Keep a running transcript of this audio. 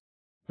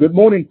Good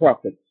morning,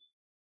 prophet.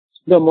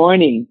 Good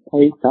morning.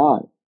 Praise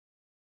God.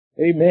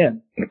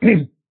 Amen.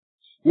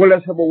 Well,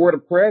 let's have a word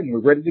of prayer and we're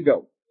ready to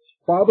go.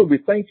 Father, we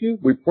thank you.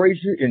 We praise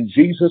you in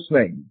Jesus'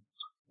 name.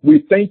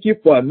 We thank you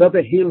for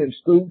another healing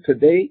school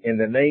today in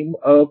the name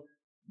of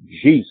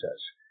Jesus.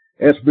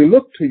 As we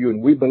look to you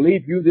and we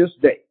believe you this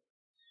day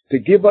to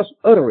give us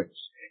utterance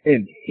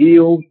and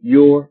heal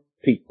your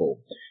people.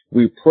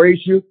 We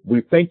praise you.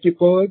 We thank you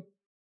for it.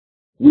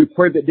 We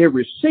pray that they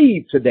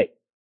receive today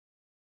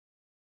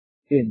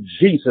in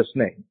Jesus'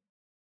 name.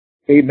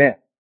 Amen.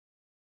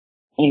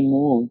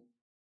 Amen.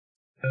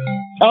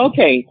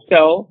 Okay,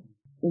 so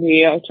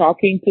we are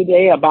talking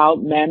today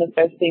about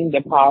manifesting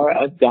the power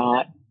of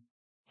God.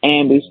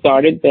 And we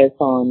started this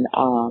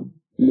on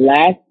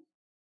last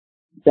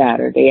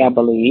Saturday, I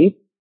believe.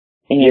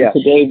 And Yes.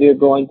 today we're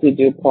going to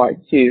do part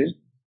 2.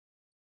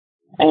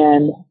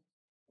 And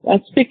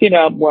let's pick it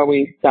up where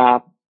we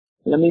stopped.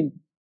 Let me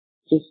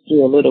just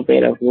do a little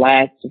bit of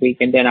last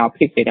week and then I'll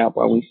pick it up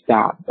where we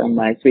stopped from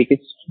last week.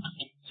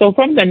 So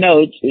from the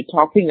notes, we're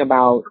talking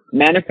about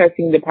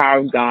manifesting the power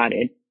of God.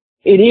 And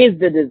it is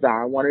the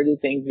desire. One of the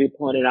things we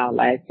pointed out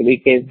last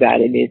week is that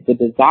it is the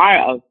desire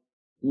of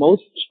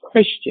most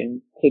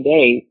Christians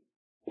today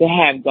to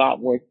have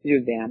God work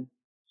through them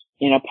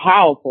in a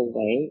powerful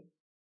way.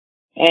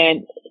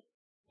 And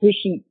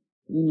Christians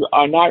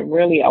are not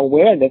really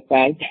aware of the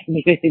fact that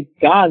it is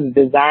God's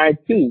desire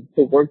too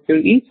to work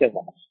through each of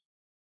us.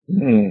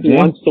 Mm-hmm. He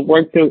wants to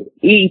work through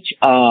each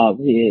of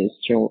his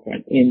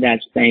children in that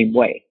same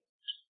way.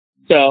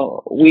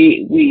 So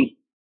we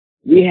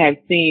have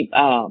seen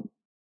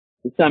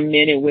some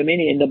men and women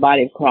in the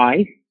body of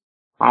Christ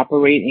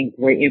operate in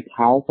great and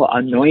powerful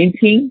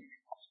anointing,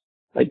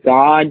 but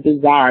God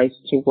desires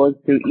to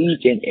work through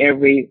each and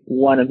every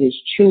one of his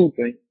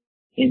children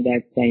in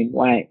that same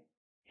way.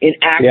 In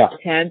Acts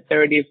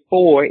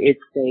 10:34, it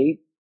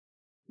states,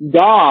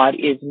 God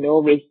is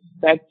no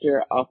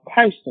respecter of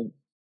persons.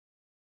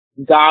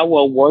 God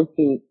will work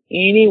through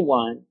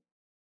anyone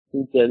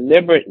who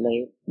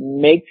deliberately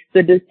makes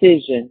the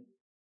decision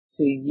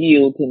to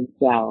yield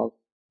himself,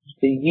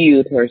 to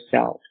yield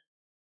herself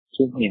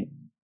to him.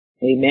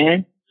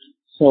 Amen.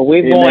 So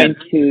we're going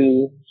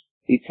to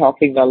be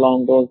talking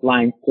along those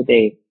lines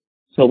today.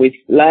 So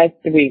last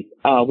week,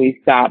 we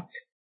stopped,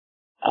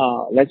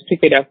 let's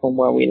pick it up from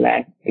where we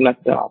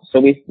left off.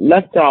 So we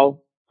left off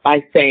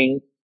by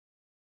saying,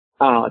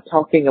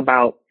 talking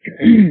about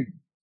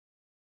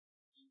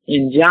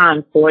in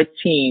John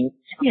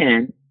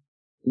 14:10,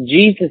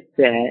 Jesus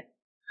said,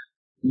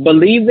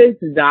 believest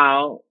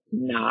thou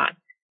not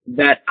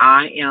that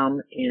I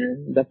am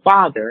in the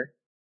Father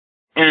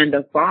and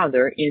the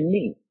Father in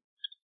me?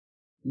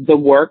 The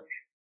words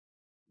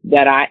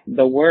that I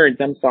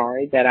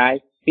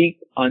speak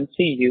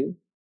unto you,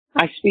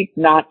 I speak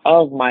not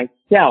of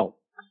myself,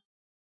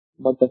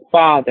 but the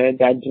Father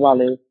that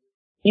dwelleth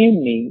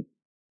in me,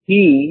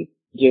 he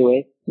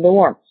doeth the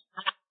works.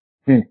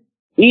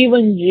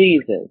 Even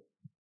Jesus,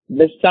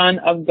 the Son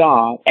of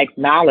God,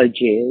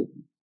 acknowledges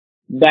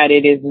that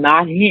it is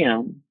not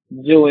him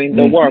doing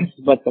the works,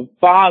 but the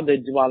Father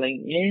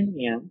dwelling in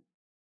him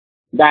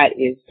that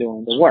is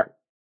doing the work.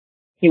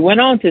 He went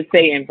on to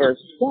say in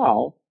verse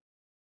 12,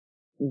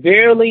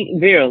 verily,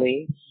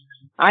 verily,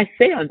 I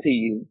say unto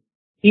you,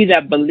 he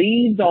that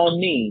believes on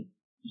me,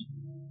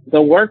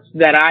 the works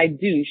that I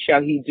do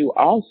shall he do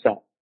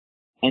also,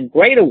 and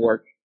greater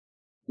works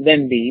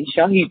than these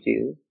shall he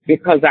do,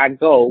 because I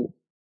go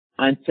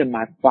unto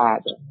my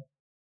Father.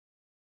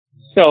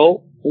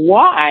 So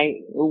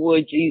why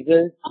would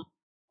Jesus,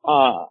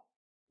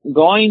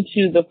 going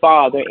to the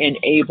Father,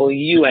 enable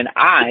you and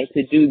I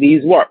to do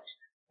these works?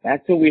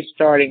 That's what we're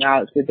starting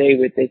out today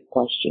with this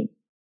question.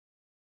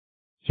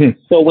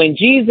 So when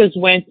Jesus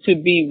went to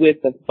be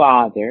with the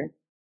Father,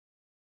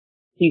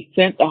 he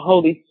sent the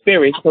Holy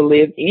Spirit to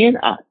live in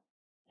us.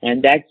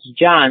 And that's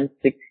John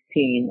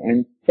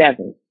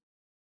 16:7.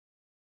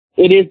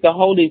 It is the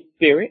Holy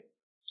Spirit,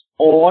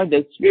 or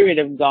the Spirit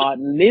of God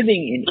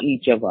living in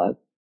each of us,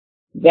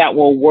 that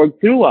will work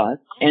through us,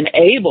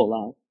 enable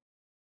us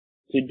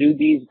to do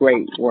these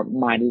great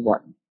mighty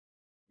works.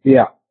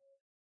 Yeah.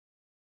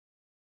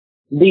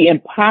 The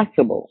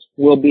impossible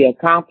will be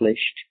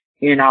accomplished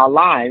in our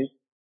lives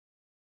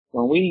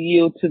when we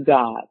yield to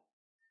God.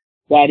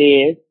 That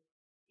is,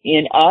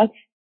 in us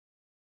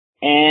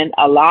and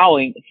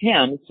allowing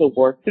him to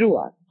work through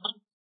us.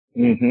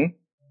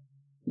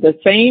 The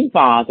same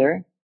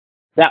Father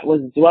that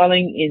was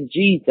dwelling in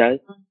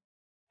Jesus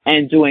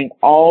and doing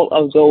all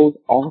of those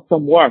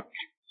awesome works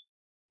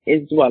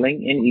is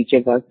dwelling in each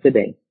of us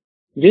today.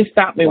 Just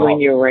stop me when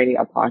you're ready,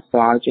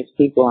 Apostle. I'll just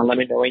keep going. Let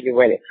me know when you're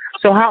ready.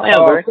 So,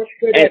 however,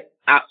 let's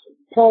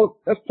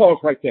pause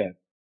right there.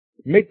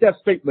 Make that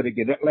statement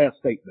again, that last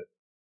statement.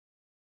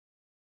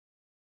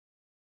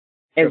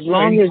 As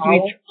long as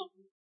we,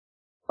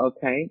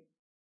 okay,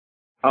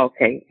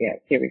 yes,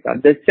 here we go.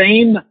 The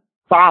same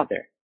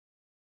Father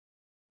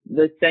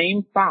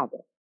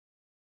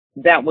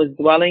that was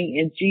dwelling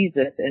in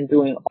Jesus and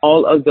doing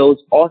all of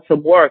those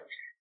awesome works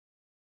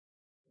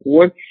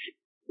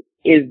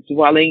is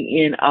dwelling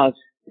in us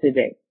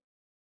today.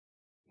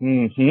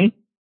 Mm-hmm.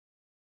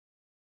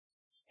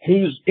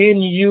 He's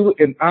in you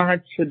and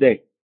I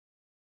today.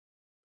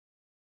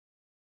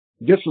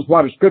 This is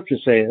what the scripture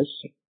says.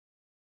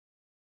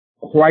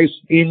 Christ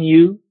in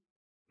you,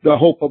 the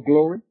hope of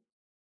glory.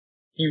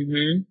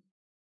 Mm-hmm.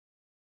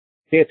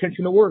 Pay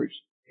attention to words.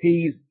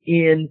 He's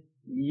in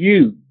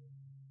you.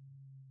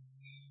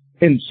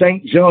 In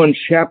St. John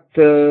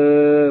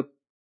chapter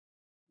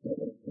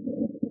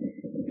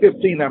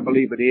 15, I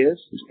believe it is,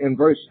 in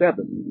verse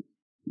 7.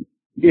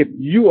 If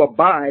you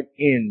abide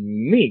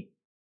in me,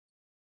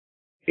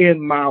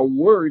 and my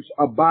words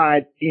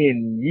abide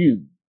in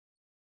you,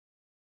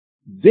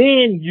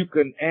 then you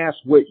can ask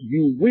what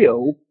you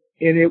will,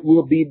 and it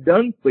will be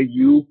done for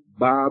you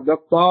by the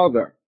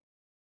Father.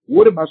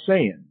 What am I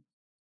saying?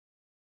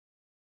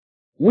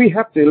 We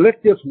have to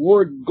let this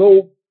word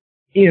go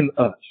in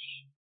us.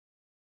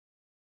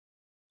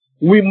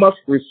 We must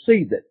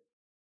receive it.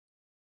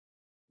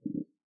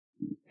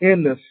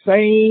 In the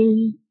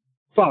same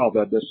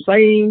Father, the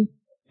same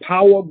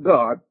power of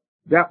God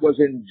that was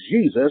in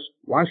Jesus,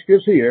 watch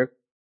this here,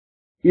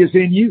 is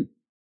in you.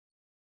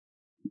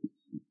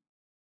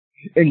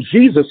 And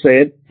Jesus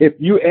said, if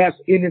you ask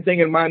anything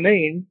in my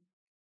name,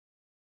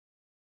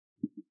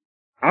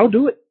 I'll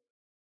do it.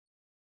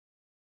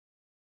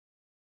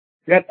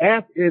 That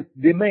ask is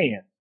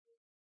demand.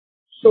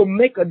 So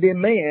make a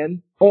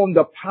demand on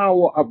the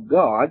power of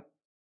God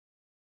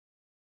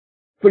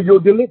for your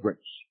deliverance,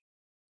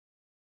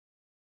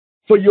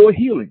 for your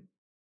healing.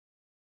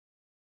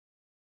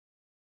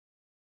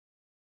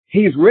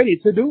 He's ready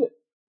to do it.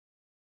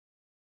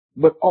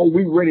 But are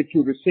we ready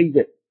to receive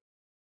it?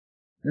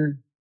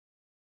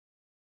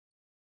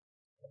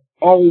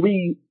 Are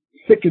we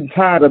sick and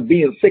tired of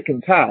being sick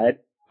and tired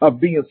of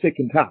being sick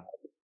and tired?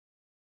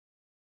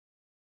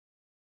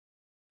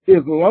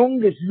 As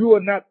long as you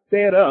are not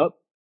fed up,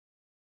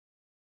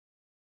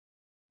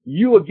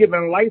 you are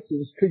given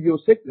license to your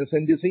sickness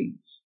and disease.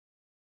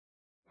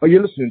 Are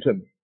you listening to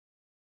me?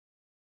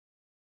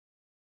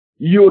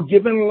 You are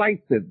given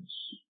license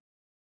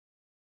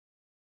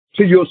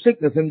to your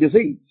sickness and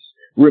disease.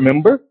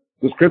 Remember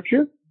the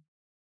scripture?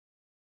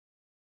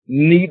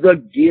 Neither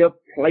give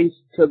place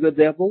to the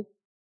devil.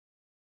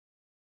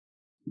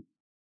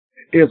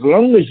 As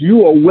long as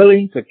you are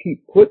willing to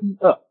keep putting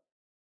up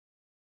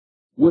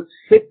with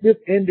sickness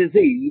and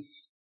disease,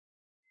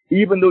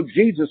 even though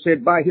Jesus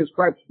said by his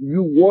stripes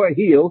you were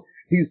healed,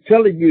 he's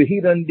telling you he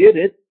done did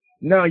it.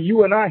 Now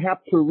you and I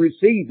have to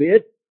receive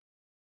it.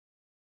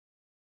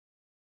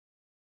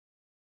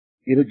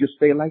 It'll just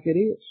stay like it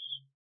is.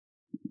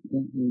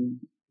 Mm-hmm.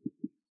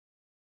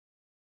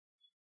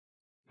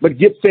 But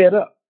get fed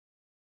up.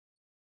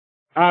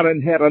 I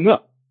done had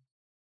enough.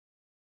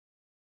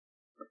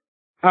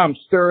 I'm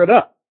stirred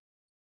up.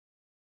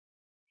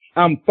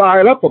 I'm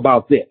fired up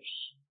about this.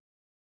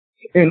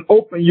 And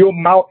open your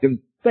mouth in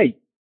faith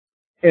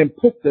and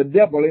put the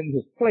devil in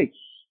his place.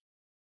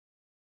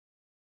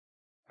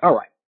 All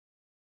right.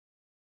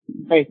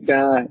 Praise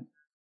God.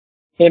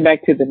 Get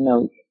back to the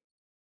notes.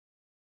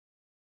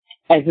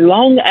 As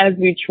long as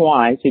we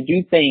try to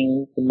do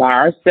things by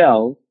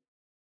ourselves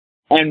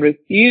and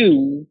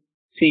refuse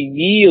to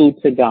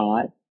yield to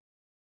God,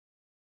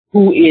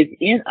 who is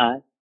in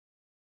us,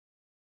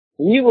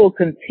 we will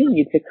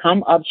continue to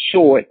come up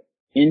short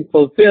in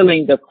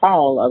fulfilling the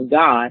call of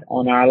God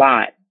on our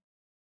lives.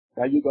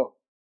 There you go.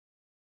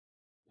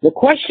 The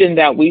question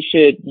that we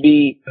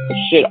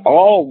should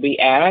all be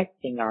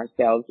asking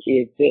ourselves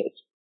is this: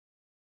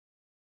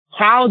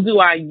 how do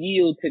I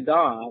yield to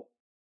God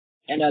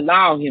and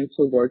allow him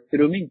to work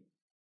through me?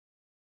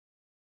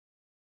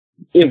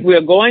 If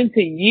we're going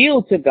to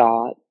yield to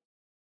God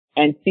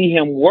and see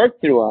him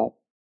work through us,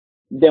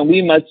 then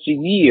we must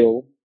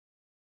yield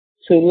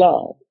to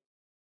love.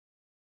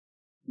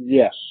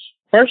 Yes.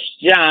 1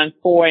 John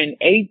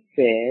 4:8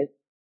 says,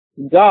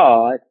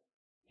 God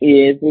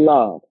is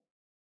love.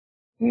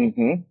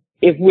 Mm-hmm.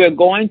 If we're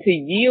going to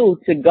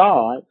yield to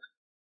God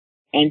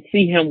and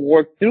see him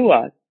work through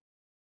us,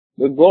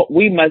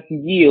 we must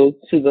yield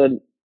to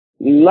the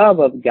love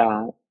of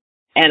God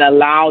and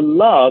allow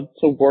love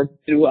to work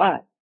through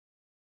us.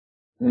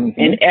 Mm-hmm.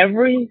 In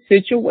every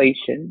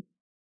situation,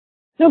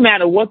 no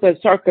matter what the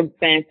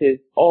circumstances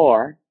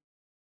are,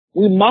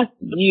 we must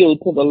yield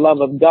to the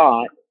love of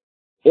God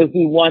if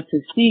we want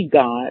to see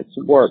God's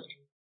work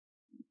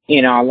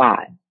in our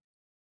lives.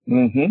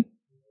 Mm-hmm.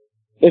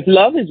 If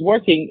love is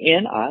working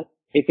in us,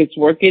 if it's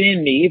working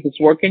in me, if it's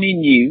working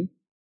in you,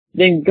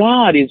 then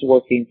God is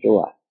working through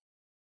us.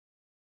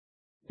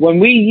 When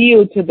we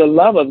yield to the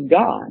love of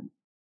God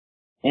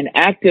and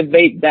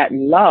activate that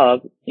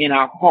love in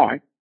our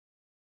heart,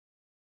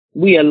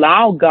 we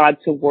allow God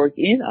to work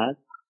in us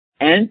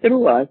and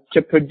through us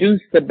to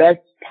produce the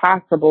best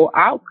possible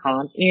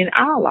outcome in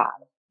our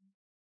lives.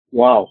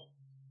 Wow.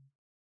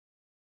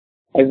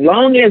 As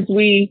long as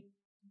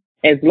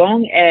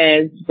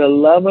the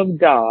love of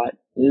God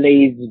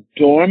lays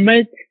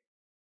dormant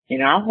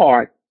in our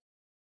heart,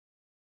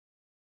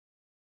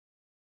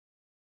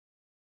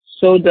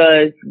 so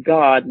does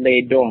God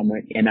lay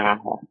dormant in our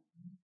hearts.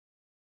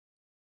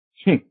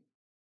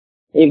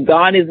 If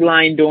God is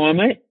lying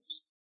dormant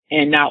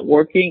and not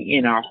working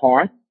in our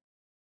hearts,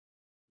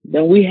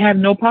 then we have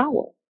no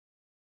power.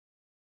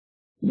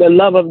 The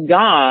love of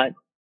God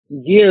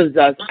gives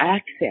us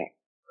access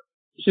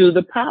to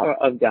the power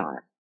of God.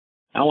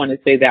 I want to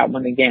say that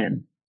one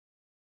again.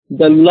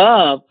 The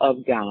love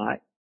of God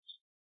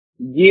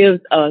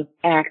gives us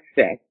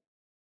access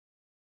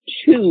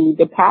to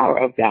the power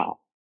of God.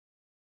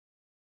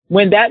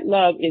 When that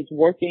love is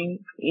working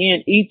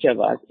in each of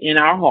us, in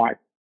our hearts,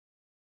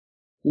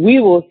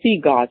 we will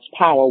see God's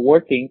power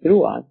working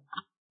through us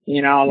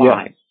in our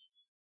lives.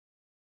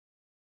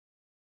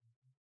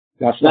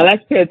 Now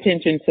let's pay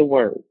attention to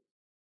words.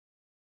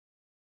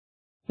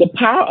 The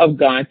power of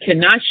God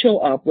cannot show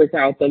up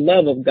without the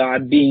love of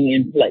God being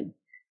in place.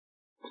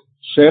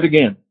 Say it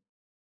again.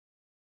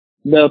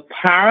 The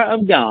power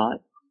of God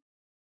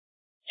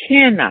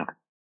cannot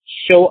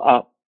show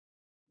up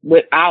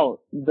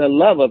without the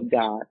love of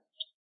God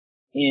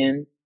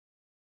in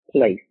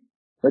place,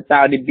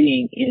 without it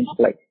being in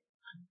place.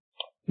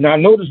 Now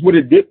notice what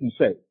it didn't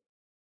say.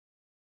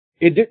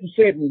 It didn't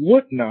say it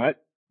would not.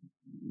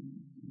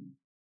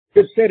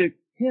 It said it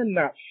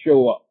cannot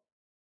show up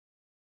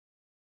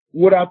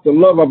without the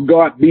love of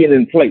God being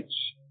in place.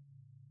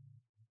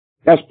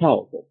 That's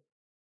powerful.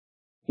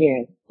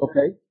 Yes.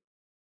 Okay.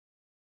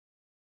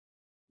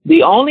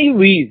 The only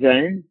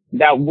reason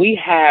that we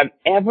have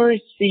ever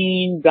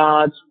seen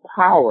God's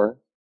power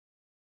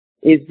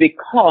is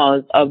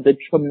because of the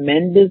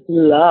tremendous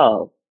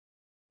love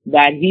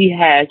that He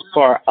has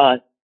for us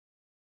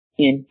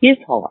in His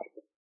heart.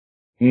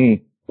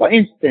 For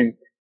instance,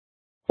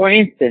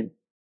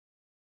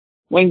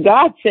 when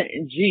God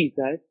sent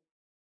Jesus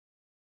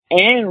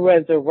and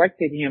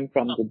resurrected Him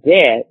from the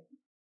dead,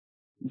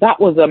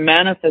 that was a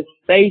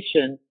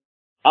manifestation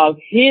of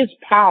His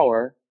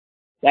power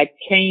that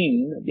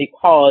came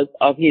because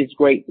of His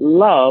great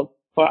love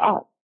for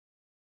us.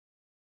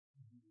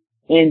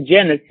 In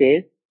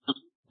Genesis,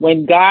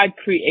 when God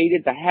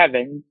created the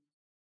heavens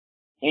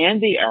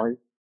and the earth,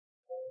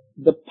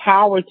 the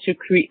power to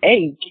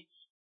create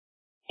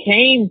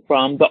came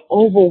from the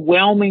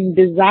overwhelming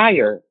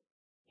desire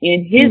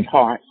in His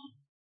heart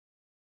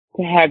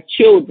to have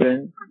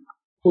children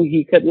who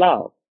He could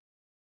love.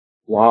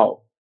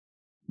 Wow.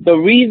 The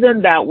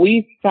reason that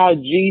we saw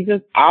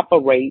Jesus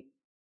operate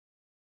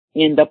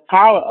in the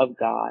power of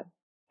God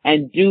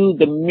and do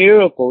the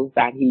miracles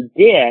that He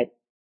did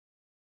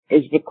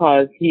is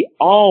because He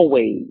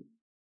always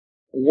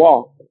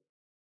walked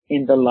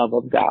in the love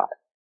of God.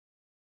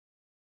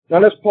 Now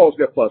let's pause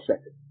there for a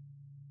second.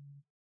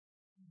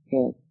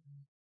 Yes.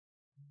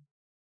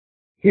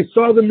 He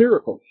saw the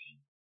miracles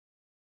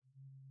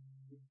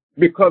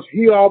because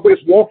He always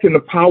walked in the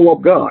power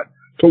of God.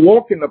 To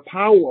walk in the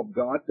power of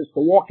God is to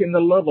walk in the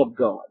love of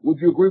God. Would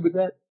you agree with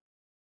that?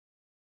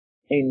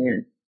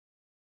 Amen.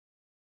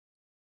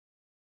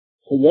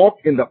 To walk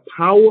in the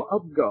power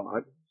of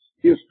God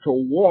is to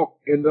walk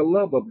in the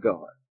love of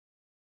God.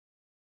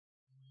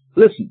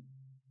 Listen,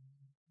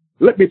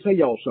 let me tell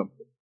y'all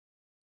something.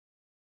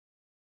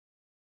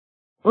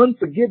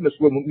 Unforgiveness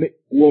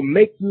will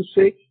make you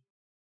sick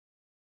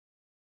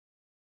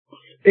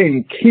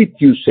and keep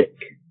you sick.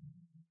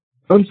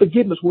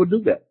 Unforgiveness will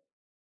do that.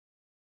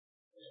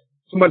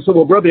 Somebody said,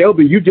 well, Brother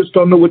Elby, you just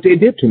don't know what they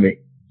did to me.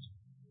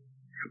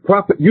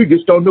 Prophet, you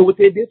just don't know what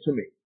they did to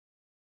me.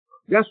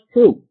 That's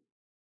true.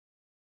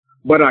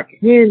 But I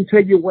can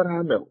tell you what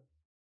I know.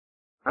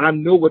 I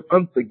know what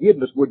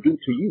unforgiveness will do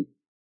to you.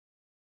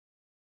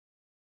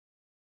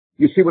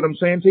 You see what I'm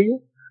saying to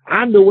you?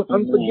 I know what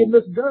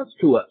unforgiveness does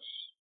to us.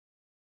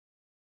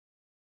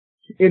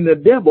 And the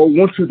devil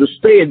wants you to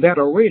stay in that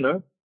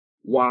arena.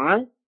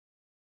 Why?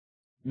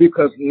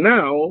 Because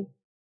now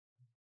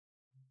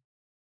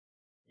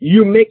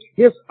you make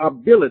his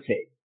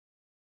ability,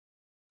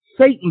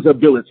 Satan's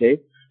ability,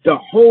 to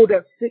hold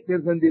that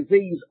sickness and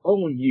disease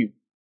on you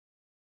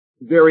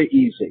very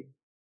easy.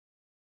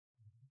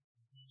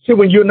 See,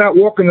 when you're not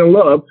walking in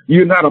love,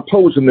 you're not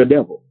opposing the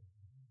devil.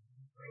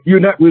 You're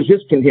not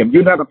resisting him.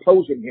 You're not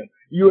opposing him.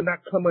 You're not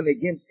coming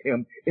against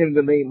him in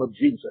the name of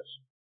Jesus.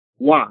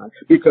 Why?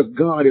 Because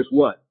God is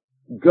what?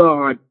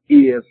 God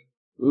is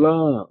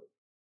love.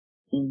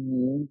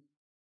 Mm-hmm.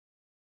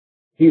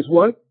 He's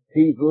what?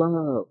 He's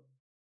love.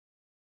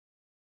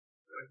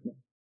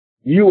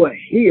 You are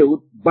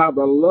healed by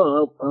the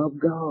love of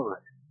God.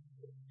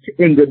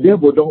 And the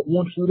devil don't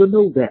want you to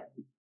know that.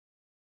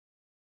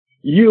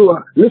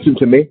 Listen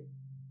to me.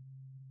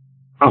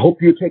 I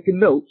hope you're taking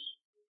notes.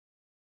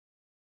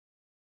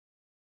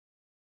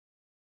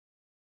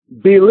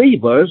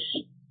 Believers,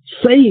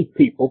 saved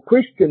people,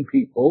 Christian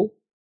people,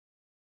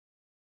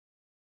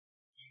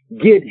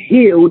 get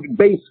healed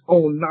based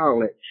on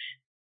knowledge.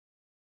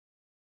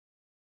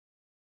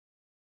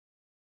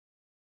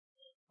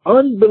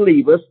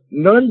 Unbelievers,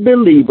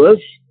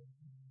 non-believers,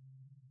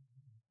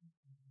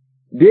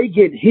 they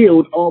get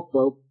healed off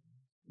of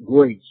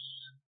grace.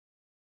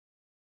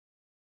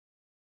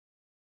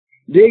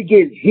 They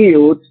get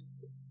healed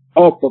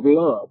off of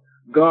love.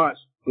 God's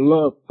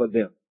love for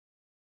them.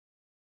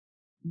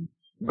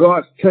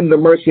 God's tender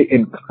mercy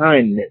and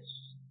kindness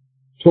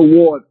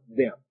toward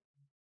them.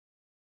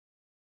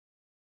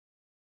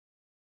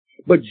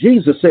 But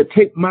Jesus said,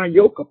 take my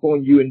yoke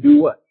upon you and do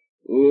what?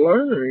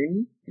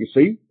 Learn, you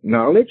see,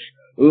 knowledge,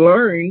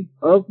 learn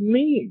of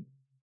me.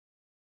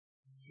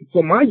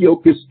 For my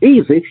yoke is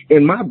easy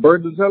and my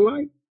burdens are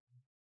light.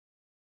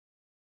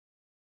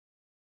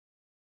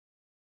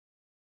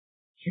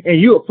 And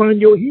you'll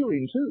find your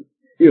healing too.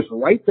 It's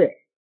right there.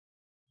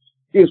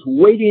 It's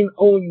waiting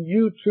on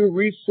you to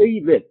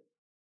receive it.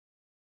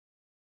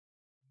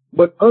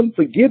 But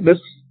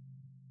unforgiveness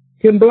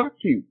can block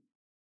you.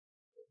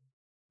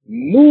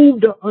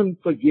 Move the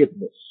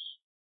unforgiveness.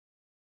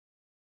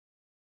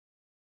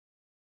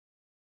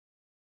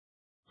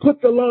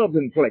 Put the love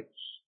in place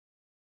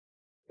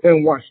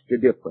and watch the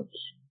difference.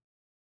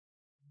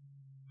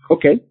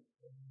 Okay.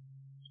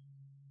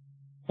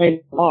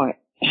 Praise the Lord.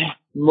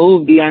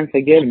 Move the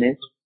unforgiveness.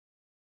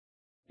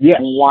 Yes.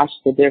 And watch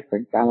the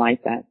difference. I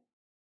like that.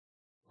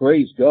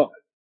 Praise God.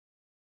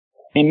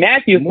 In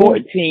Matthew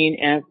 14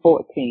 and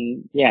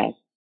 14, yes.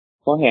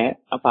 Go ahead,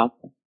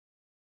 Apostle.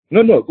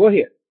 No, go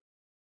ahead.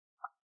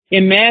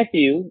 In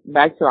Matthew,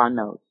 back to our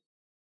notes.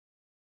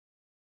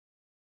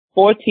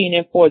 14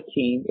 and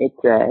 14, it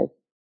says,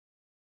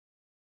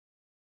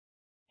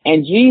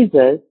 and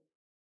Jesus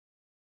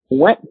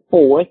went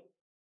forth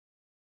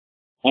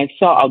and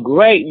saw a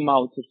great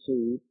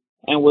multitude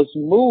and was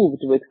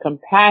moved with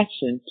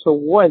compassion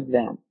toward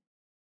them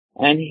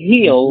and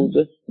healed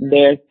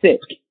their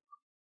sick.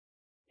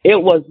 It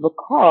was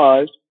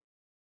because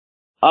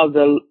of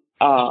the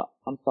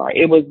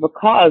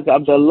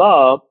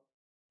love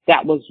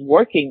that was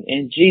working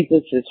in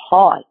Jesus'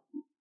 heart.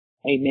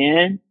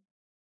 Amen.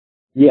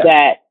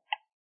 Yeah.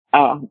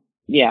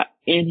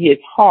 In his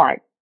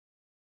heart,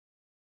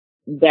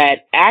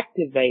 that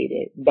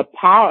activated the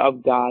power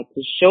of God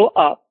to show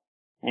up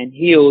and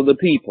heal the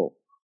people.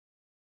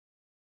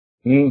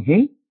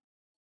 Mm-hmm.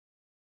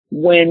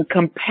 When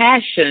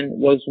compassion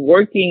was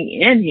working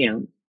in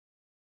him,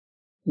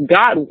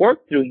 God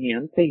worked through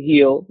him to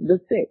heal the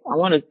sick. I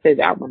want to say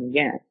that one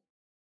again.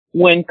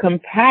 When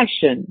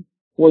compassion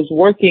was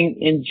working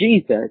in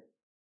Jesus,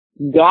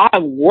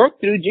 God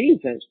worked through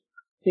Jesus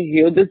to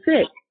heal the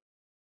sick.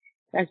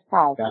 That's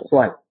powerful. That's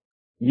right.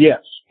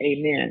 Yes.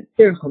 Amen.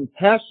 And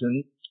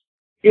compassion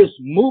is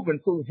moving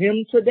through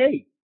him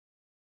today.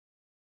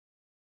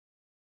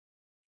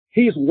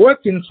 He's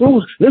working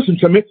through, listen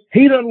to me,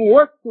 he doesn't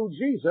work through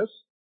Jesus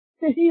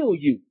to heal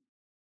you.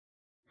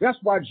 That's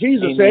why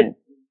Jesus said,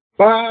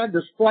 by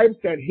the stripes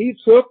that he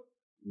took,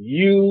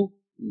 you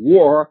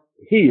were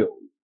healed.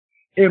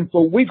 And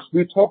for weeks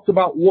we talked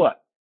about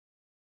what?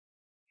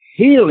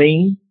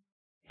 Healing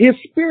is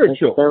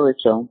spiritual. It's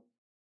spiritual.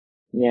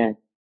 Yes.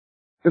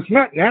 It's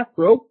not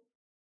natural.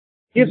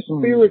 It's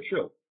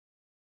spiritual.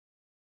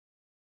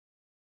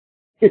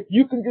 If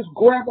you can just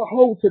grab a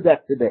hold to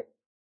that today.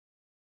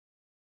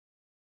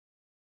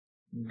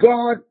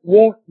 God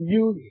wants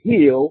you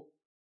healed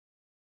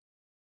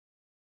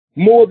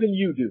more than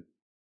you do.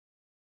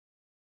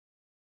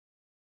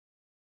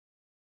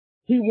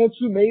 He wants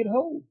you made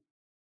whole.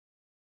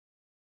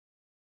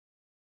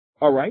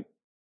 All right.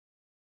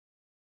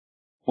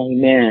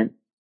 Amen.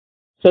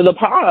 So the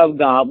power of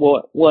God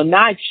will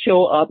not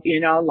show up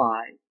in our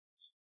lives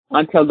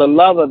until the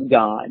love of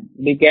God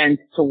begins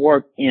to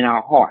work in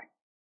our heart.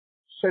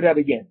 Say that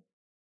again.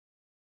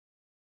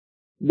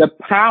 The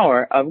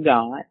power of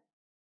God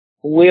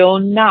will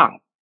not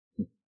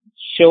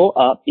show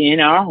up in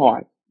our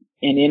hearts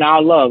and in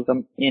our lives,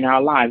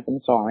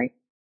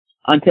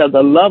 until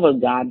the love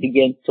of God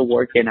begins to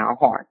work in our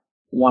heart.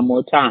 One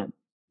more time.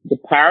 The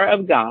power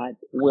of God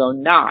will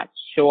not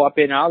show up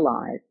in our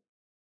lives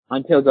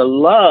until the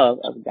love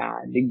of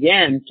God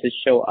begins to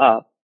show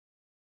up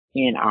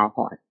in our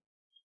heart.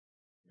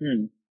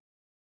 Now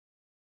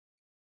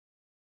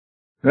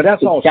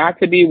that's awesome. It's got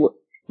to be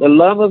the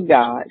love of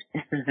God.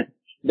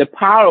 The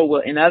power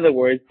will, in other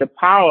words, the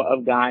power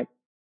of God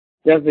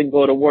doesn't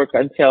go to work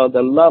until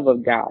the love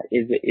of God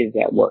is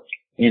at work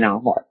in our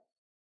heart.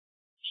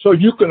 So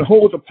you can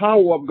hold the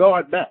power of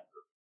God back.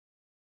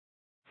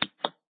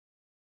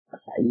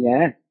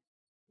 Yes.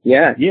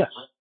 Yes. Yes.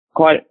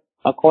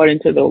 According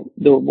to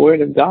the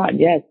word of God,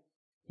 yes.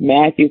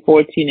 Matthew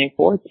 14 and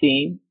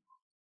 14,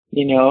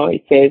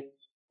 it says,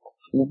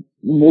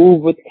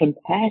 move with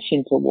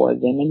compassion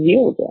towards them and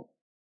heal them.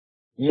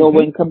 Mm-hmm. So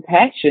when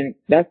compassion,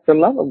 that's the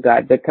love of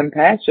God. The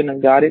compassion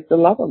of God is the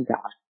love of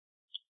God.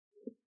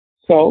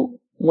 So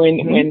when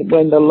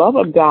the love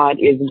of God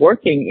is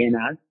working in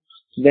us,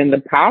 then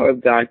the power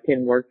of God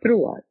can work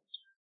through us.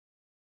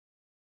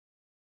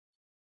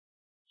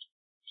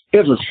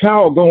 As a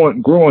child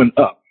growing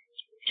up,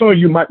 some of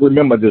you might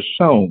remember this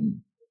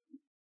song.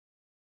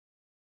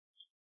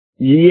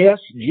 Yes,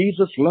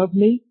 Jesus loved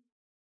me.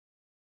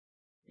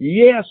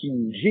 Yes,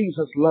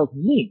 Jesus loved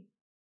me.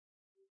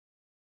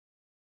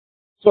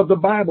 So the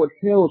Bible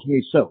tells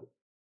me so.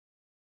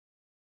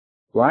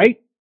 Right?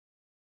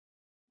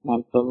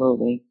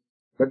 Absolutely.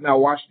 But now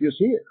watch this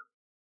here.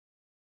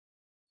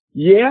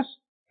 Yes,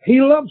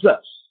 he loves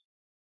us,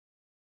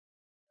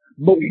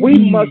 but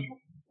we must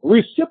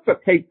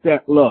reciprocate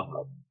that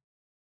love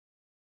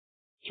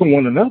to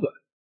one another.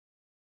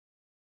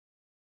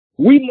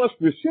 We must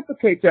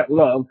reciprocate that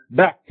love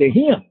back to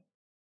him.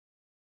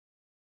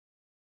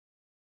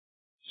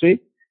 See?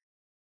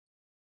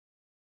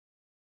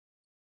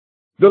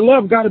 The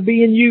love got to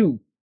be in you.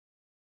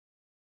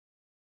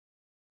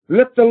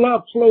 Let the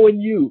love flow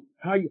in you.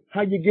 How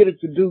you get it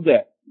to do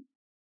that?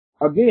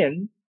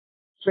 Again,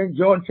 St.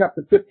 John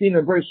chapter 15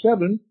 and verse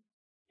 7,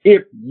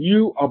 if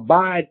you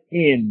abide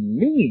in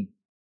me,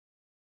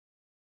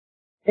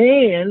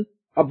 and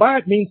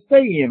abide means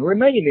stay in,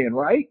 remain in,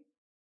 right?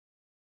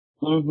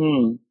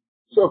 Mm-hmm.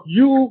 So if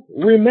you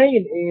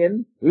remain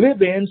in,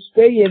 live in,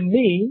 stay in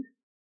me,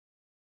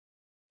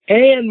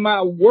 and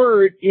my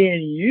word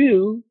in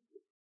you,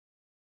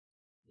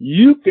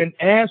 you can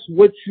ask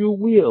what you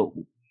will,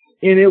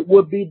 and it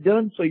will be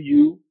done for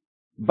you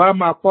by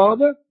my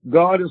Father.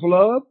 God is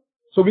love.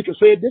 So we can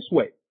say it this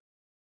way,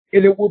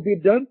 and it will be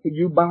done for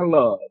you by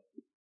love.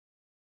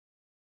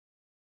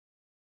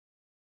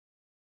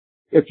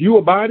 If you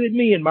abide in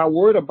me and my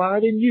word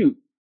abide in you,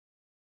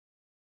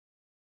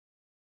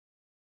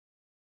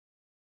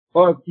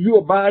 or if you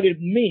abide in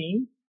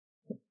me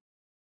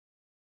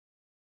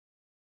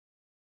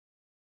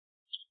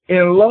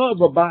and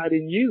love abide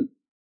in you,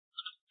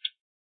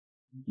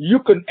 you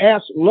can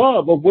ask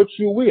love of what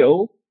you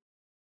will,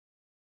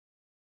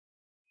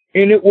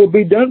 and it will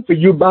be done for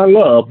you by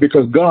love,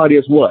 because God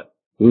is what?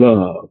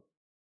 Love.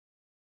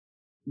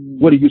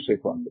 What do you say,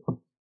 Father?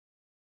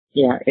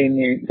 Yeah,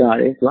 amen.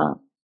 God is love.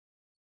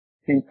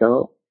 And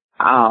so,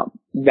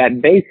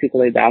 that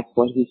basically that's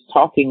what he's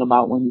talking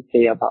about when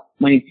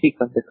he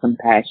speaks of the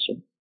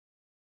compassion.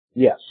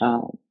 Yes.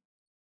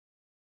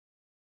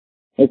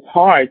 It's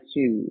hard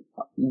to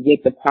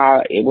get the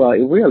power, well,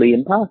 it's really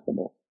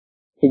impossible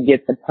to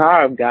get the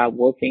power of God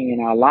working in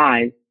our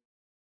lives,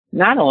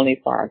 not only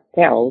for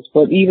ourselves,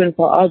 but even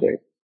for others.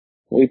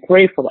 We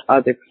pray for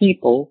other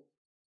people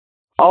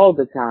all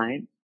the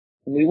time,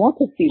 and we want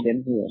to see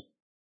them healed.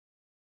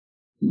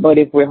 But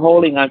if we're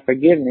holding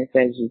unforgiveness,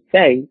 as you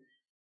say,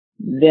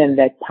 then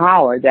that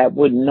power that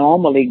would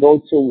normally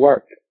go to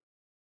work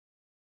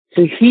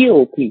to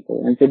heal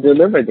people and to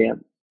deliver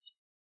them,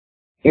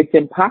 it's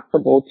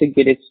impossible to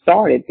get it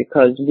started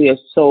because we are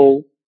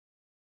so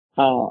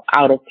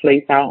out of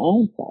place our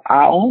own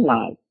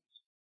lives,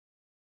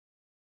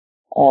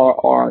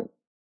 or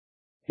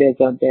there's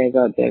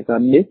a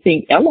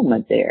missing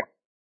element there.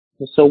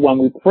 So when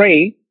we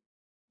pray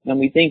and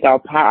we think our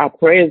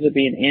prayers are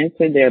being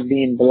answered, they're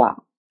being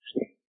blocked.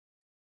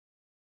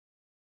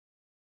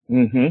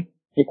 Mm-hmm.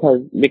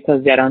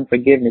 Because that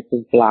unforgiveness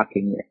is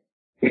blocking it.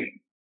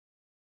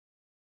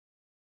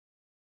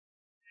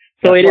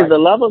 So it is the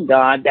love of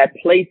God that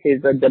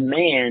places a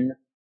demand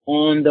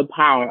on the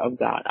power of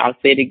God. I'll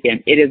say it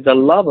again. It is the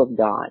love of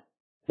God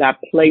that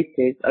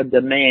places a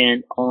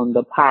demand on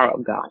the power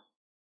of God.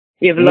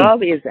 If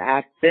love is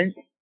absent,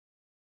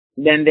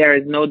 then there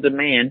is no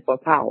demand for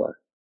power.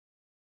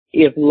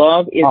 If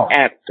love is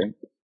absent,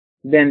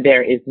 then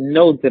there is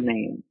no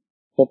demand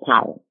for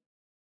power.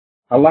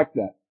 I like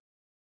that.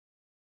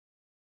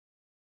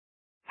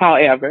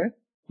 However,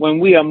 when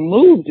we are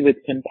moved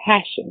with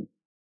compassion,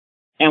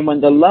 and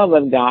when the love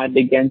of God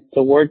begins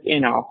to work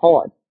in our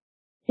heart,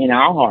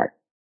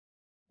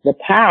 the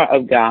power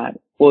of God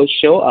will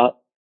show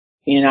up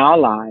in our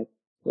lives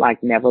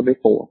like never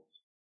before.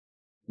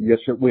 Yes,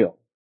 it will.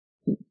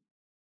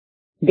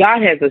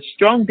 God has a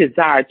strong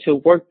desire to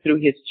work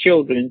through his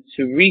children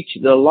to reach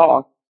the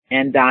lost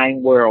and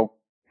dying world.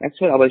 That's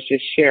what I was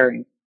just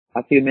sharing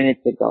a few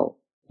minutes ago.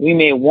 We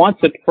may want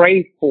to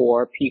pray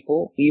for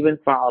people, even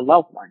for our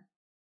loved ones.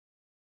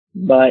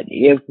 But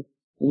if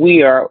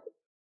we are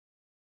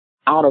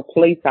out of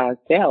place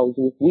ourselves,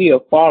 if we are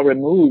far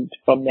removed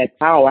from that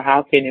power,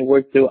 how can it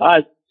work through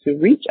us to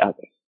reach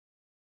others?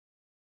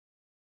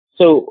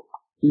 So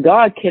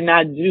God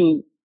cannot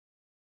do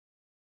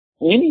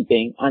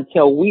anything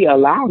until we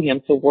allow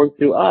him to work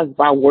through us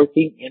by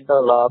working in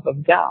the love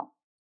of God.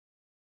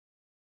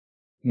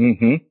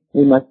 Mm-hmm.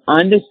 We must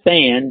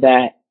understand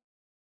that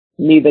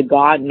neither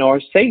God nor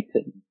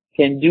Satan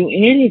can do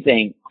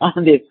anything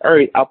on this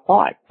earth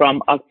apart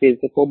from a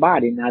physical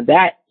body. Now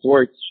that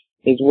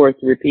is worth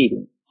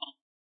repeating.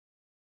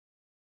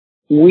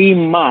 We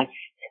must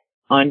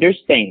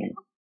understand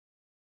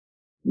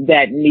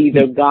that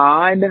neither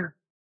God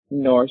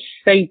nor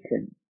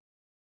Satan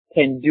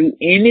can do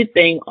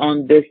anything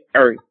on this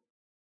earth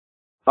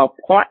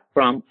apart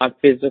from a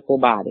physical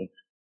body.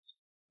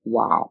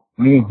 Wow.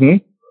 Mm-hmm.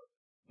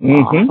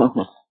 Mm-hmm.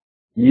 Wow.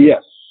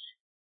 Yes.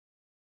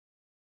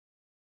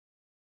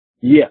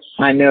 Yes.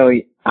 I know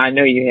you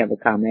have a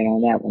comment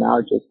on that one.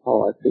 I'll just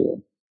pause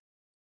here.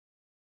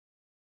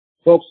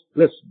 Folks,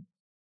 listen.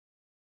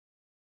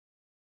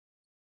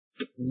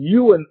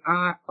 You and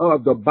I are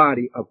the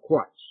body of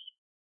Christ.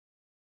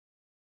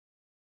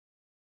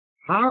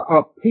 How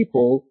are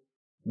people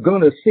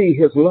going to see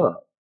his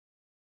love?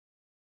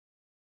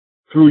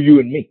 Through you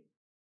and me.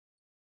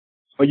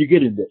 Are you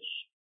getting this?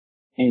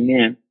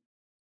 Amen.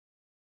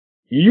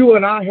 You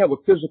and I have a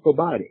physical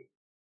body.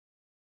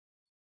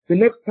 The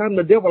next time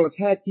the devil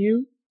attacks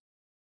you,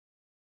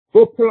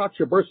 go pull out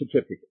your birth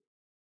certificate.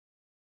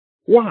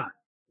 Why?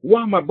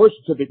 Why my birth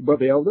certificate,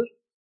 Brother Elder?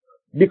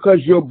 Because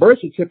your birth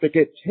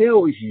certificate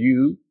tells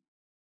you,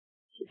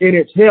 and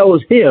it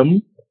tells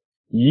him,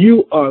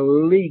 you are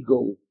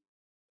legal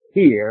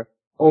here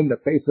on the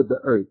face of the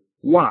earth.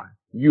 Why?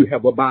 You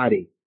have a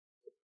body.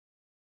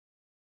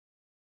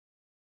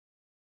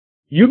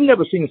 You've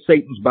never seen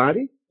Satan's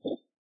body.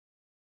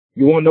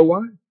 You want to know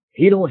why?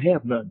 He don't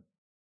have none.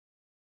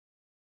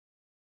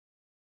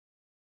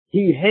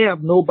 He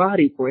have no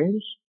body,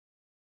 friends.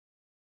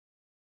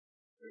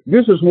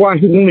 This is why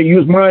he want to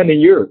use mine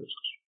and yours.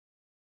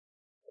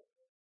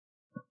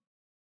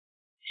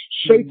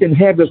 Satan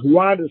has this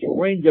widest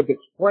range of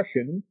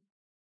expression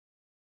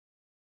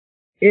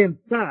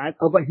inside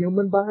of a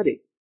human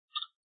body.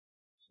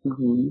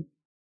 Mm-hmm.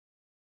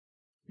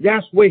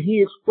 That's where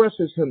he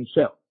expresses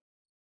himself.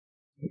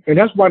 And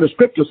that's why the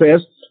scripture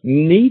says,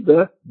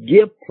 neither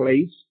give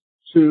place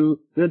to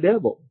the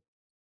devil.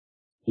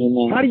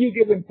 Amen. How do you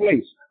give him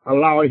place?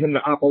 Allowing him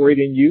to operate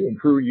in you and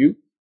through you.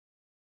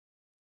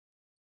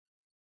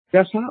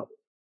 That's how.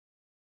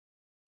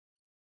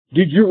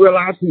 Did you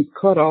realize he's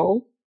cut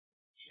off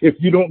if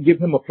you don't give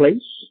him a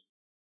place?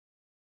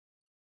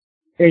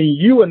 And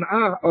you and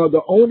I are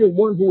the only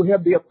ones who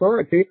have the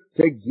authority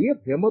to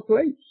give him a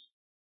place.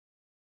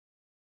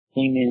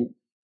 Amen.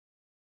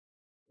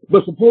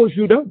 But suppose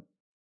you don't.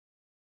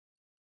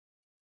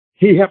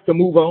 He have to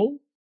move on.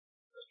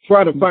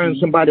 Try to find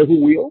somebody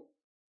who will.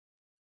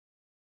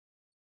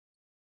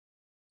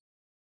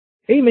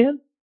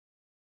 Amen.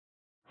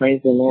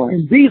 Praise the Lord.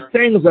 And these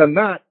things are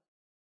not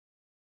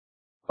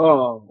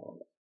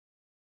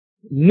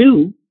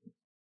new.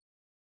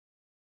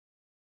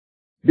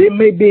 They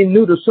may be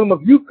new to some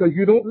of you because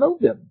you don't know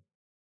them.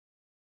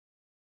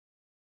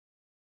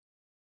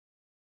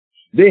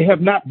 They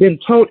have not been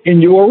taught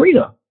in your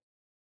arena.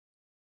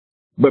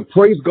 But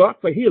praise God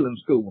for healing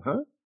school,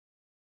 huh?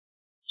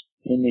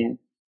 Amen.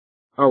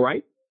 All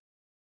right.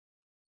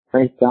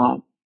 Praise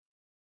God.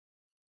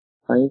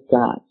 Praise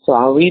God. So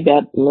I'll read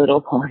that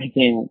little part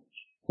again.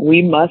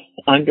 We must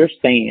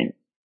understand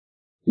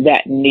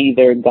that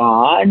neither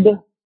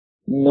God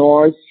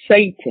nor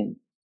Satan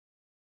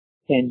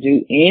can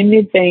do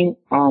anything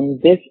on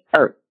this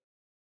earth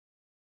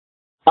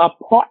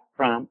apart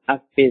from a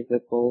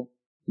physical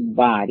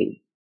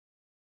body.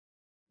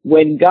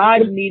 When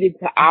God needed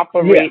to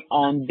operate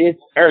on this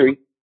earth,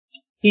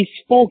 he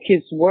spoke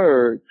his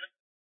word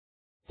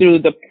through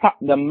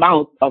the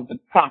mouth of the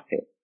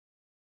prophet.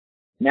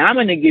 Now I'm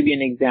going to give you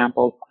an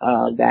example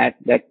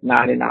that's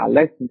not in our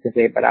lesson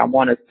today, but I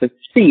want us to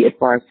see it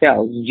for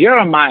ourselves.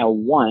 Jeremiah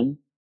 1,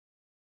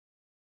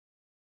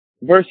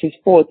 verses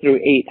 4 through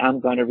 8, I'm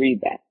going to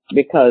read that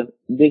because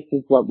this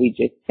is what we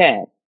just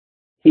said.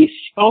 He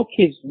spoke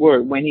his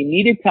word. When he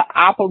needed to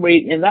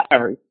operate in the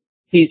earth,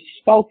 he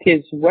spoke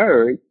his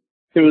word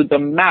through the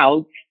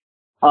mouth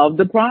of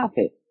the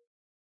prophet.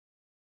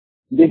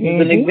 This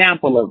is an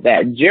example of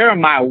that.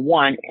 Jeremiah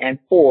 1 and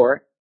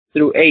 4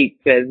 through 8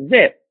 says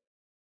this.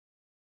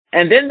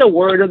 And then the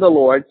word of the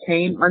Lord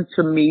came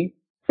unto me,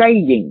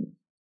 saying,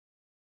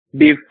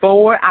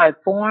 before I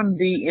formed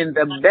thee in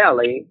the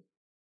belly,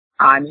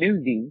 I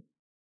knew thee.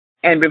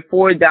 And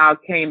before thou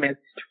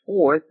camest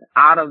forth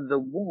out of the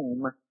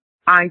womb,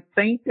 I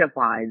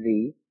sanctified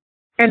thee,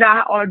 and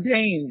I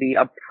ordained thee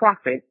a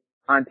prophet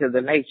unto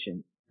the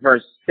nations.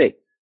 Verse 6.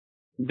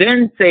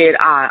 Then said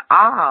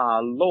I,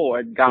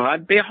 Lord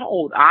God,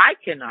 behold, I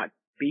cannot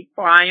speak,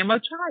 for I am a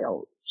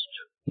child.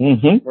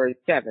 Verse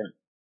 7.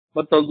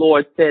 But the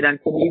Lord said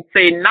unto me,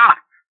 say not,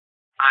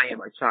 I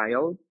am a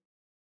child,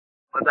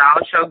 for thou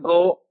shalt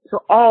go to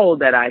all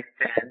that I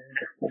send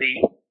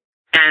thee,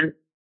 and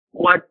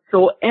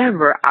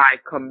whatsoever I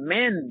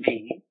command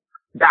thee,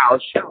 thou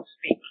shalt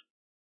speak.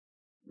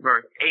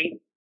 Verse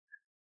 8.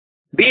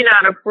 Be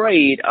not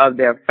afraid of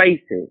their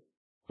faces,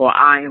 for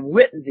I am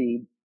with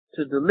thee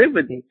to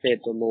deliver thee, said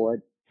the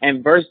Lord.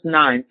 And verse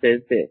 9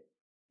 says this.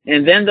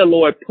 And then the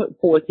Lord put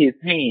forth his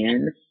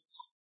hand,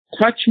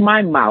 touched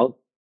my mouth,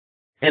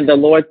 and the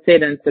Lord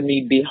said unto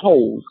me,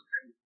 behold,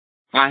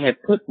 I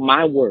have put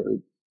my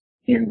words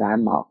in thy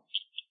mouth.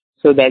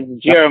 So that's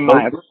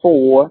Jeremiah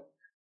 4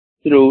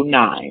 through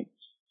 9.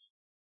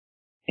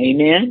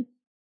 Amen.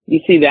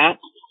 You see that?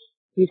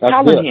 He's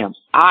telling him,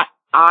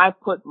 I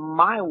put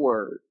my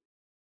words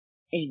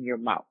in your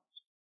mouth.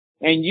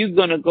 And you're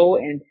going to go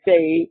and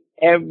say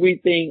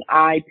everything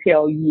I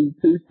tell you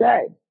to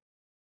say.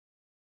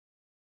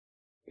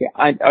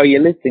 Are you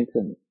listening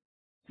to me?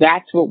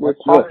 That's what we're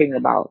talking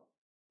about.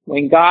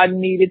 When God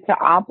needed to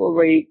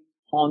operate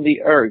on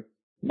the earth,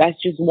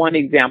 that's just one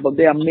example.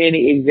 There are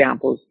many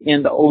examples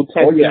in the Old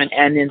Testament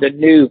and in the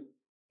New.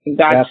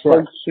 God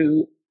spoke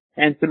to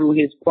and through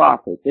his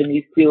prophets, and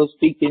he's still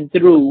speaking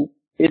through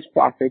his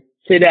prophets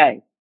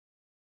today.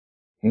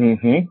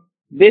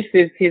 This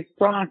is his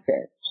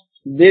process.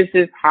 This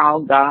is how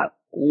God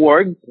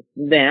worked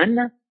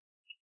then,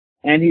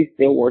 and he's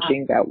still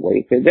working that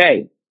way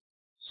today.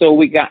 So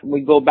we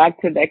go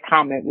back to that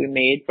comment we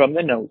made from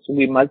the notes.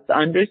 We must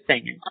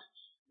understand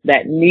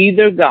that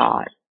neither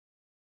God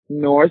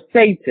nor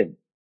Satan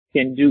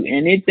can do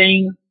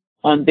anything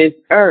on this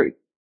earth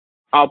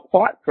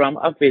apart from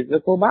a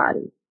physical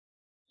body.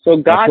 So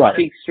God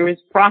speaks through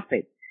his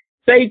prophets.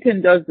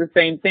 Satan does the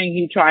same thing.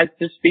 He tries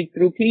to speak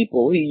through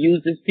people. He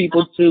uses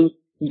people to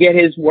get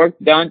his work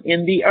done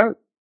in the earth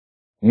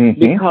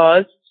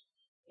because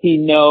he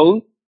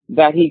knows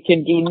that he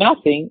can do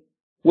nothing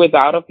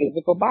without a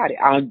physical body.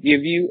 I'll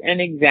give you an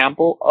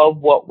example of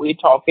what we're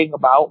talking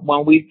about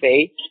when we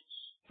say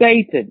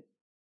Satan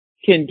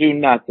can do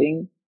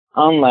nothing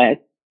unless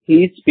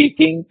he's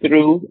speaking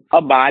through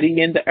a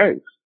body in the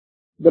earth.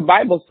 The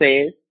Bible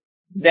says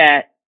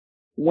that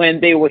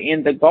when they were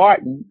in the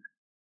garden,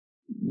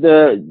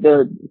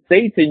 the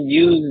Satan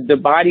used the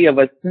body of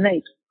a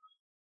snake,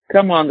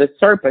 the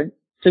serpent,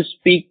 to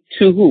speak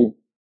to who?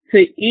 To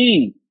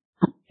Eve.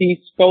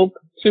 He spoke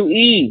to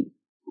Eve.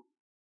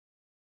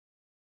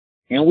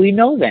 And we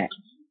know that.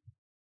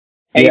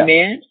 Yeah.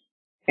 Amen.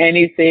 And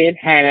he said,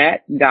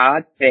 had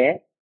God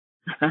said,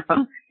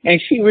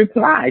 and she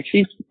replied,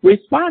 she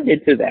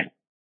responded to that.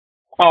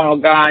 Oh,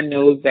 God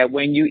knows that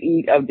when you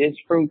eat of this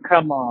fruit,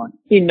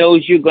 he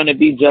knows you're going to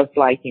be just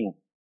like him.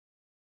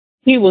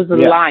 He was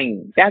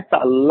lying. That's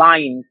a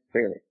lying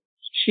spirit.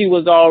 She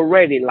was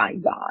already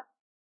like God.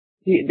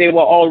 They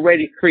were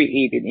already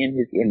created in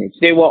his image.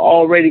 They were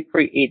already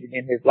created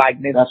in his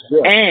likeness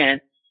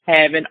and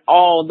having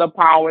all the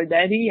power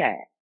that he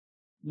had.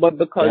 But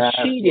because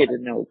she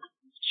didn't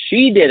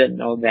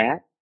know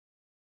that,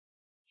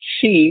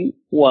 she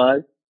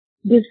was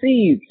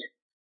deceived.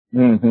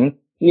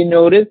 You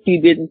notice he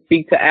didn't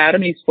speak to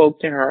Adam, he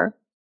spoke to her.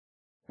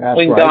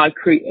 When God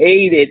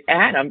created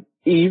Adam,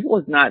 Eve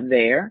was not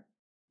there.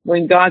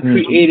 When God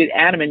created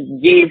Adam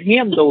and gave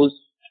him those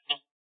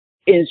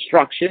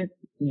instructions,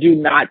 do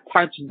not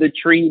touch the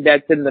tree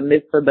that's in the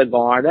midst of the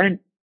garden.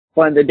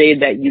 For on the day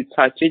that you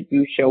touch it,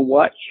 you shall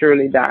what?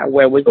 Surely die.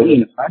 Where was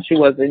Eve? She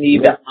wasn't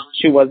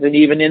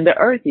even in the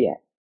earth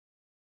yet.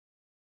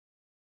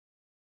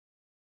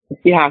 You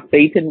see how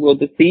Satan will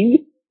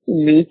deceive?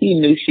 He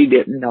knew she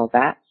didn't know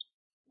that.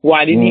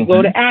 Why didn't he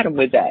go to Adam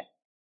with that?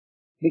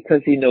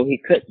 Because he knew he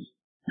couldn't.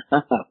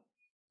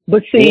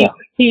 But see,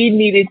 he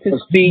needed to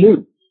speak.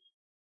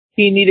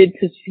 He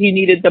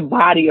needed the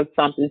body of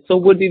something. So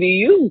what did he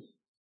use?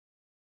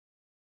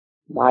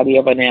 Body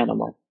of an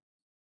animal.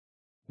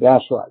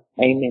 That's right.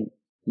 Amen.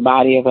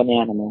 Body of an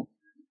animal.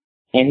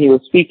 And he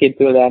was speaking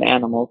through that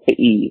animal to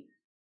Eve.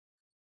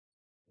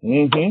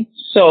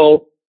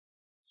 So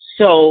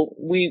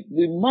we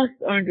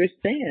must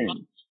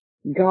understand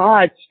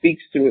God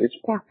speaks through his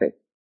prophets.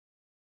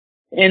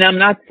 And I'm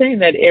not saying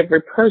that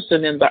every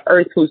person in the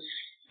earth who's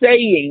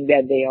saying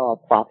that they are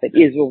a prophet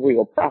is a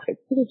real prophet,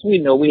 because we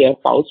know we have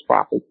false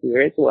prophets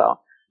here as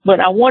well. But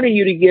I wanted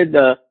you to get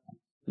the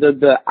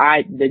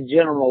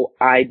general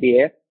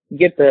idea,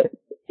 get the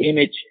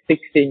image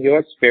fixed in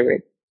your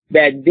spirit,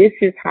 that this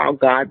is how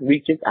God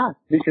reaches us.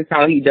 This is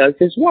how he does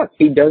his work.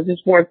 He does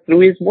his work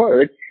through his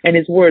word, and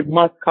his word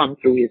must come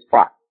through his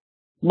prophet,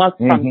 must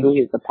come through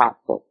his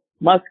apostle,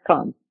 must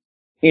come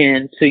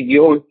into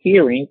your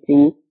hearing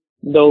through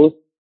those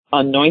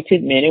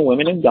anointed men and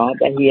women of God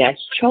that he has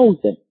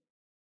chosen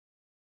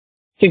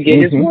to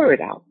get his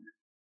word out.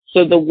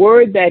 So the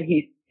word that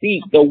he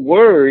speaks, the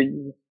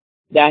words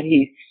that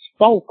he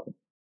spoke,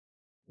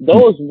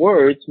 those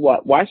words,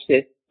 watch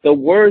this, the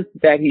words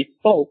that he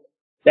spoke,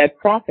 that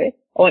prophet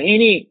or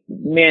any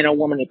man or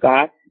woman of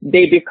God,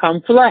 they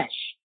become flesh.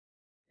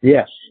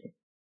 Yes.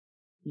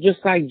 Just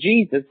like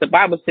Jesus, the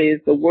Bible says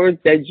the words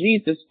that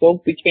Jesus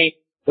spoke became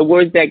the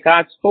words that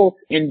God spoke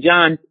in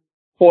John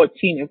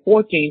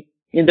 14:14.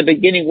 In the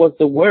beginning was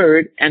the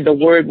Word, and the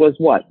Word was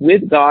what?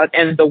 With God,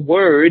 and the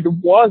Word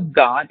was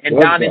God. And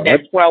down in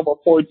that 12 or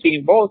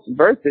 14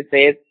 verses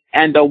says,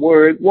 and the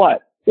Word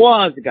what?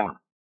 Was God.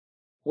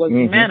 Was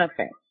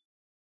manifest.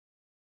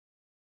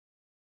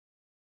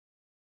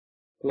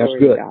 That's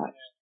good. God.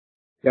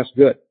 That's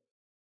good.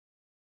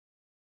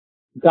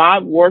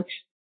 God works,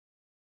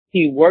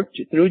 he worked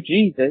through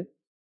Jesus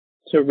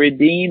to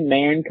redeem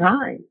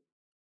mankind.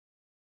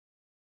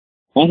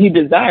 And he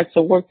desires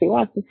to work through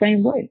us the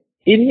same way.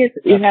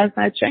 It has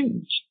not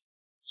changed.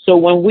 So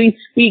when we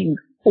speak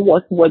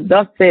forth what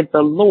thus said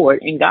the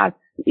Lord, and God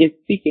is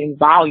speaking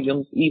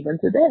volumes even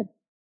today.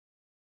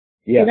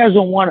 He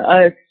doesn't want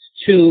us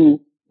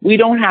we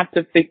don't have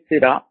to fix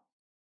it up.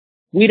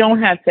 We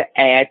don't have to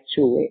add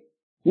to it.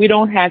 We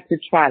don't have to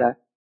try to,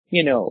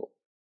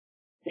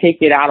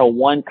 take it out of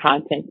one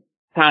context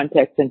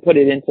and put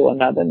it into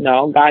another.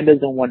 No, God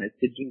doesn't want us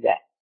to do that.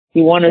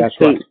 He wants us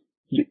to,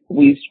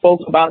 we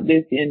spoke about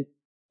this in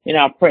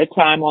our prayer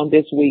time on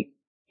this week.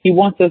 He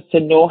wants us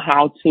to know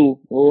how to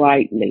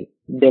rightly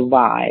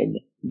divide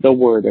the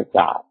word of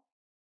God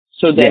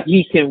so that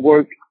he can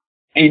work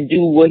and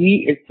do what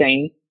he is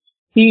saying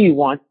he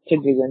wants to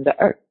do in the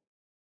earth.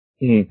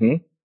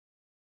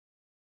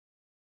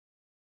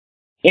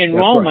 In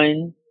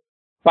Romans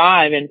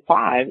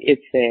 5:5, it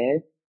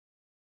says,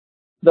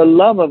 the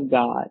love of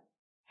God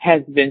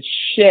has been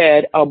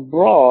shed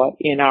abroad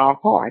in our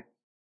hearts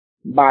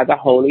by the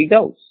Holy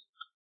Ghost.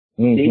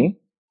 See?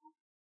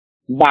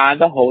 By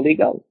the Holy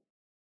Ghost.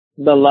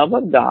 The love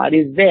of God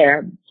is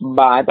there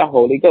by the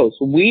Holy Ghost.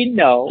 We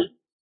know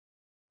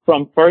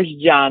from 1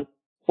 John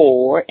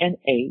 4 and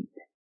 8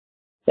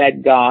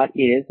 that God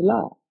is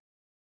love.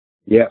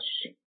 Yes.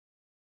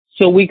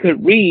 So we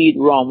could read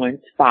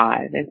Romans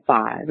 5 and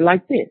 5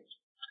 like this.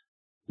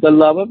 The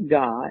love of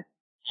God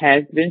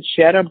has been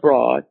shed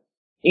abroad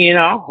in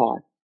our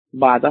hearts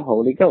by the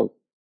Holy Ghost.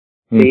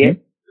 See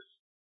it?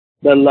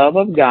 The love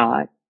of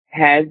God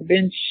has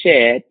been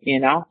shed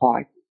in our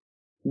hearts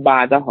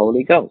by the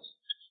Holy Ghost.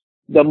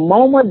 The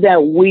moment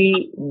that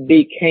we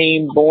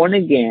became born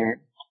again,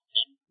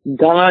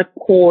 God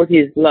poured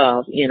his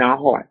love in our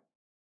hearts.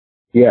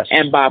 Yes.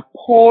 And by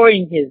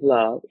pouring his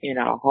love in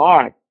our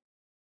hearts,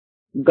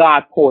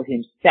 God poured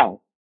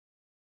himself.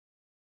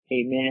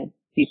 Amen.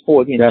 He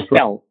poured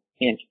himself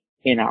in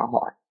our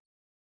hearts.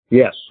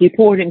 Yes. He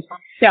poured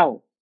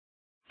himself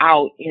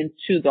out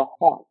into the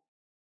heart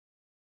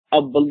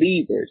of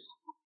believers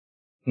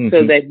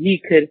so that he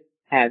could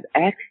have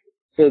access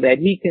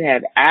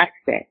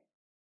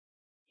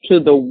to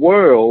the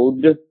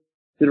world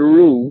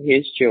through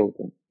his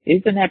children.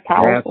 Isn't that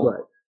powerful? That's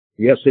right.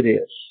 Yes, it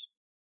is.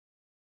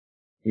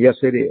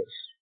 Yes, it is.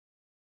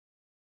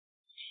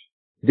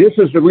 This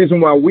is the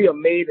reason why we are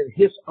made in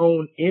his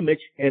own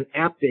image and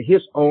after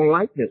his own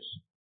likeness.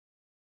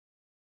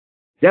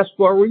 That's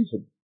for a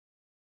reason.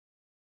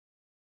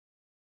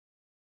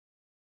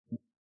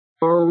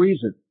 For a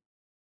reason.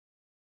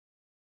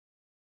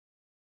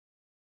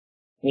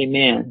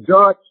 Amen.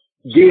 God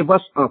gave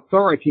us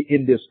authority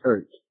in this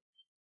earth.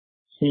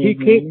 He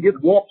can't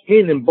just walk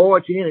in and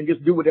barge in and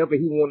just do whatever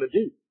he want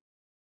to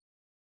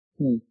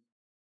do.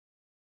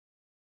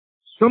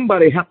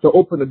 Somebody has to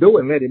open the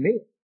door and let him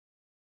in.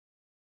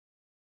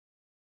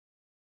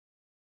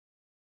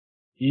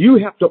 You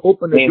have to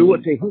open the door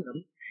to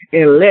him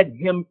and let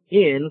him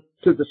in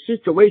to the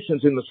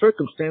situations and the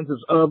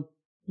circumstances of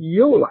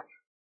your life.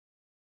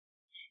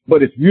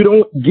 But if you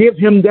don't give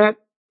him that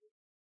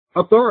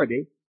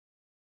authority,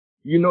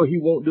 you know he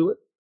won't do it.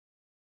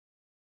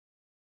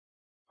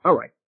 All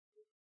right.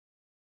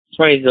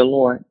 Praise the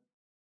Lord.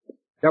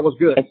 That was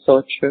good. That's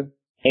so true.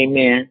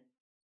 Amen.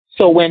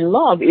 So when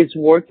love is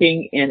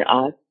working in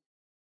us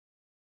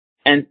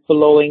and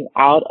flowing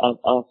out of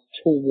us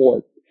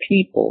towards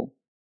people,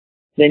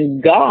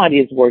 then God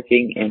is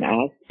working in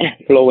us and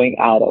flowing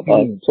out of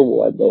us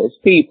toward those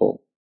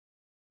people.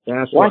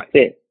 That's Watch right.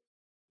 this.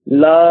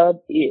 Love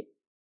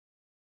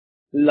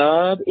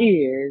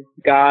is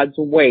God's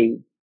way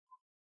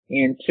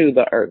into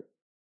the earth.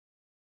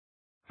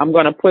 I'm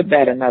going to put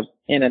that in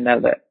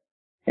another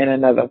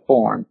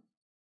form.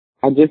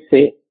 I just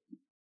said,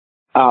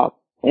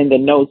 in the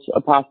notes,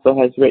 Apostle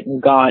has written,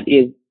 love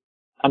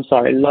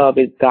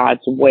is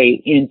God's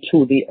way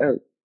into the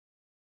earth.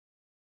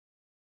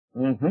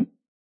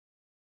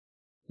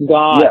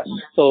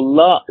 So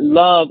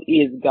love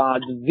is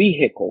God's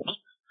vehicle.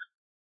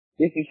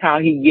 This is how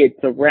he gets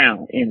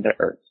around in the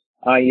earth.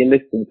 Are you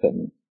listening to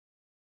me?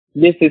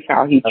 This is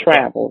how he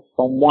travels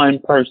from one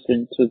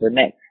person to the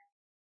next.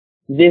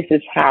 This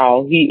is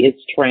how he is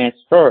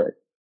transferred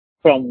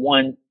from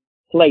one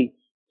place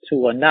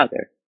to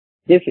another.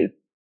 This is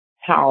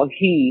how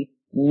he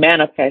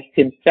manifests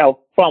himself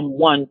from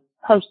one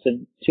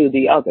person to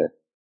the other,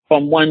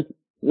 from one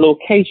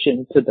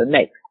location to the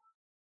next.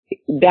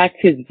 That's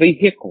his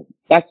vehicle.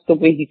 That's the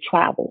way he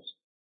travels.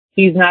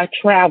 He's not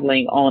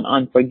traveling on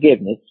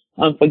unforgiveness.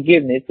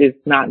 Unforgiveness is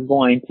not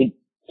going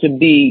to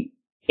be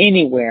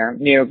anywhere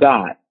near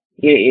God.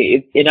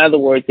 In other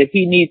words, if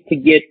he needs to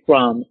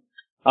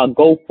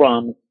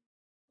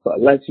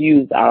let's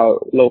use our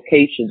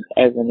locations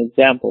as an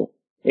example.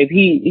 If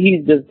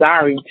he's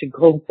desiring to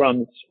go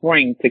from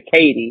Spring to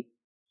Katy,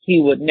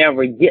 he would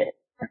never get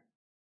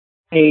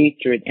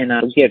hatred and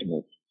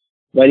unforgiveness.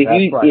 But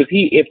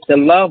if the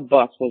love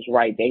bus was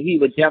right there, he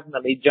would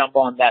definitely jump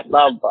on that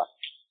love bus.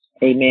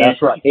 Amen.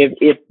 That's right.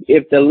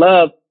 If the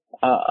love,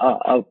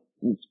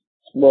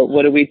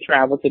 what do we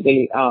travel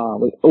today?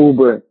 With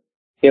Uber.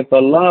 If a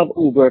love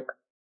Uber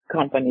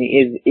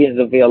company is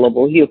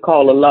available, he'll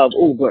call a love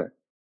Uber.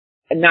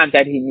 And not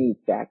that he needs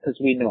that, because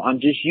we know.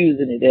 I'm just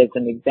using it as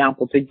an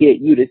example to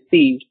get you to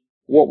see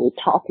what we're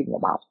talking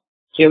about.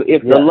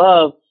 If the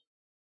love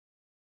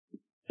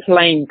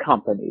plane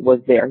company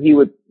was there, he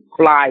would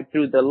fly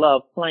through the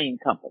love plane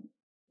company.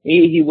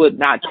 He would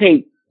not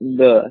take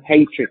the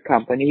hatred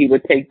company. He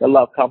would take the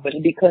love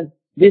company, because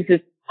this is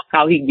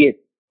how he gets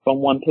from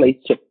one place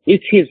to,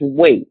 it's his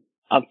way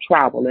of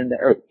travel in the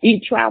earth.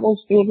 He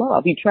travels through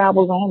love. He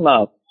travels on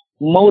love,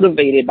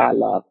 motivated by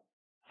love.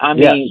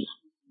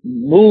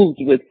 Moved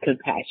with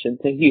compassion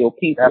to heal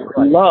people.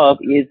 Right. Love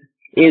is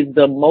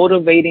the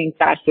motivating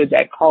factor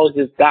that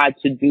causes God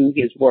to do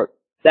his work,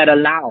 that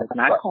allows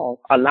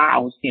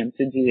him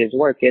to do his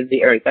work in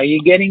the earth. Are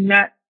you getting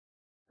that?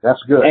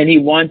 That's good. And he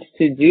wants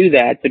to do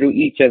that through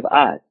each of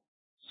us.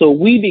 So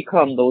we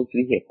become those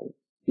vehicles.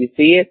 You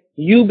see it?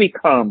 You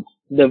become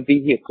the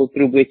vehicle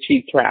through which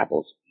he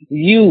travels.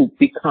 You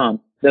become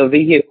the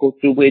vehicle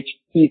through which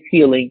he's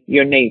healing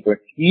your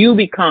neighbor. You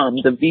become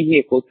the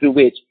vehicle through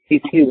which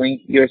he's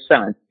healing your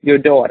son, your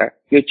daughter,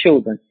 your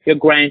children, your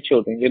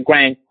grandchildren, your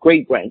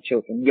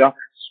great-grandchildren, your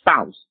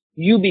spouse.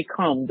 You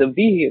become the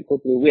vehicle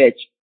through which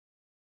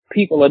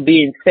people are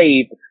being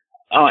saved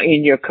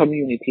in your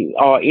community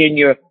or in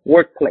your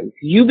workplace.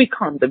 You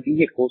become the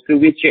vehicle through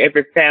which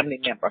every family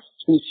member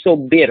who's so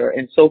bitter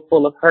and so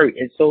full of hurt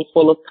and so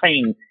full of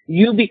pain,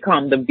 you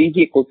become the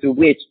vehicle through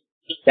which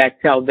that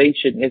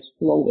salvation is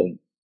flowing.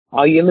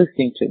 Are you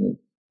listening to me?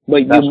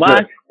 But you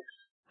must,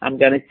 I'm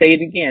going to say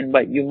it again,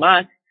 but you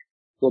must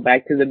go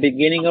back to the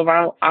beginning of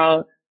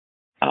our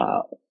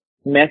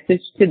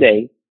message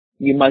today.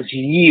 You must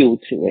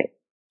yield to it.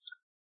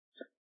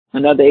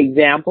 Another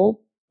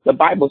example, the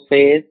Bible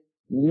says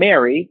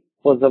Mary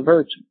was a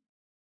virgin.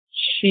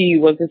 She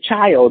was a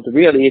child,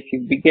 really, if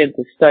you begin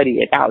to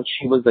study it out.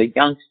 She was a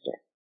youngster.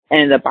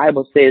 And the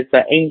Bible says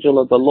the angel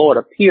of the Lord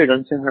appeared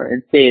unto her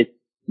and said,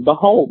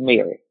 "Behold,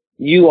 Mary,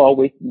 you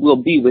always will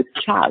be with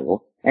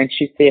child." And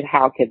she said,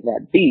 "How can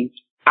that be?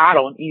 I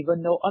don't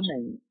even know a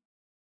name."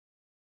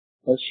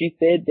 But she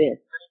said this,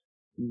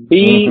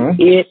 be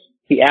it,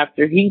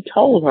 after he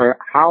told her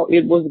how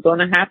it was going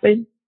to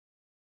happen,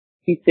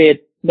 he said,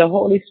 the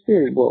Holy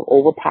Spirit will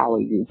overpower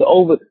you. The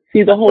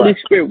Holy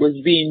Spirit was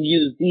being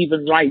used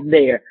even right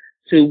there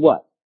to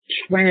what?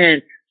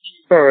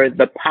 Transfer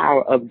the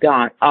power of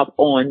God up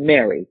on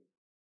Mary.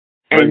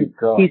 And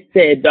he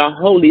said, the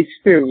Holy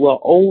Spirit will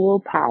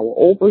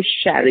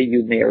overshadow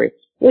you, Mary.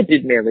 What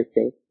did Mary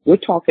say? We're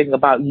talking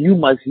about you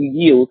must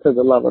yield to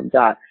the love of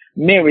God.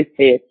 Mary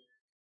said,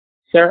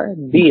 "Sir,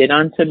 be it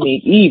unto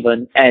me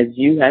even as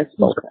you have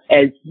spoken."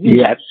 As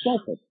you have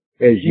spoken.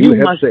 As you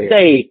have must said.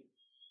 Say,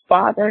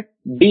 "Father,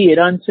 be it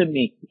unto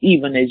me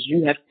even as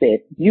you have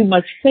said." You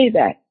must say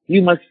that.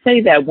 You must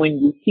say that when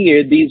you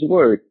hear these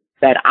words,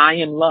 that I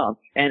am loved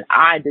and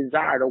I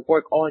desire to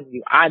work on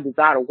you. I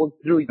desire to work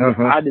through you.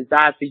 I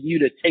desire for you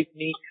to take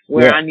me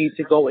where I need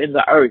to go in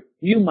the earth.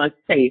 You must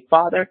say,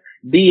 "Father,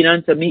 be it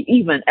unto me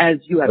even as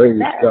you have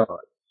said." God.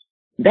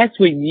 That's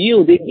what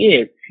yielding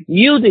is.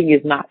 Yielding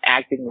is not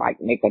acting like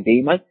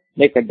Nicodemus.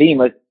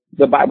 Nicodemus,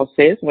 the Bible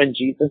says, when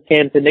Jesus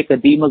came to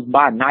Nicodemus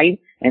by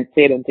night and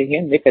said unto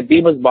him,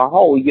 "Nicodemus,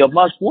 behold, you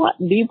must what?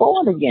 Be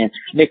born again."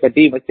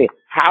 Nicodemus said,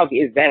 "How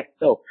is that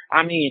so?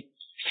 I mean,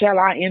 shall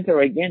I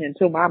enter again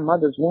into my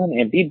mother's womb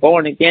and be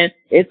born again?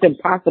 It's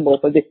impossible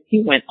for this."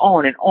 He went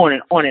on and on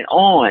and on and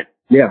on.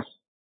 Yes.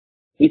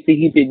 You see,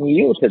 he didn't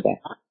yield to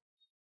that.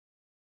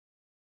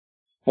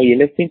 Are you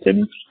listening to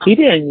me? He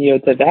didn't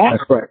yield to that.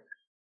 That's right.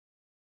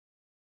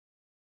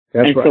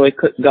 So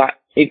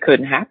it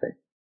couldn't happen.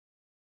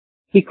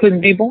 He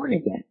couldn't be born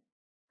again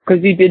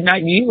because he did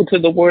not yield to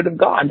the word of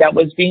God that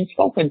was being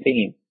spoken to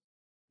him.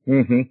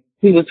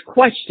 He was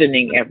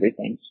questioning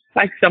everything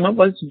like some of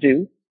us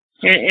do.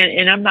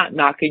 And I'm not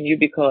knocking you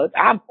because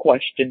I've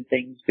questioned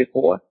things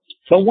before.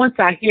 But once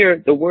I hear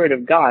the word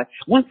of God,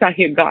 once I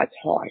hear God's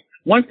heart,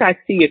 once I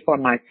see it for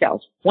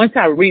myself, once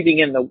I'm reading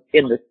in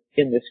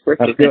the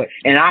scriptures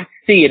and I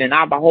see it and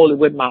I behold it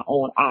with my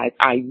own eyes,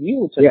 I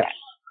yield to that.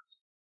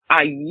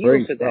 I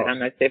yield to that.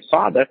 And I say,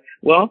 "Father,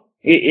 well,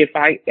 if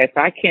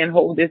I can't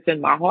hold this in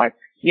my heart,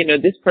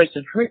 this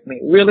person hurt me,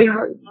 really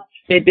hurt me.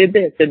 They did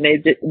this and they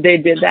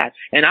did that.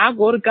 And I'll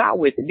go to God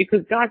with it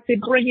because God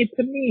said, bring it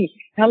to me.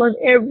 Helen,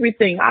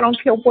 everything. I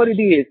don't care what it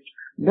is.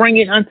 Bring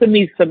it unto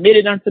me. Submit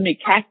it unto me.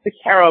 Cast the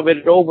care of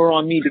it over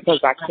on me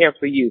because I care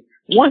for you."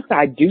 Once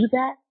I do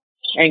that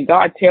and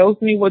God tells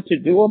me what to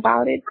do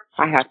about it,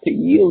 I have to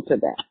yield to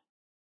that.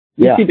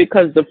 You see,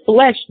 because the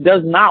flesh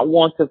does not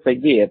want to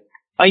forgive.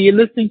 Are you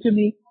listening to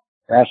me?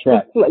 That's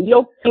right.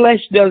 Your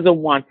flesh doesn't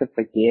want to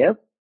forgive.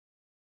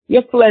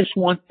 Your flesh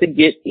wants to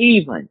get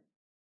even.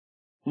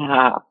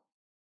 I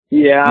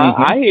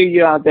hear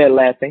you out there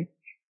laughing.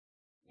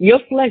 Your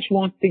flesh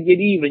wants to get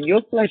even.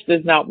 Your flesh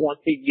does not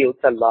want to yield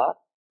to love.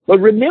 But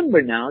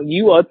remember now,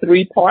 you are a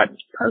 3-part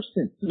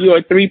person. You are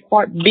a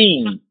 3-part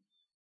being.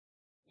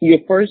 Your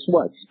first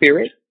what?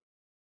 Spirit.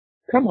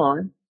 Come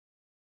on.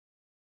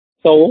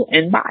 Soul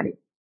and body.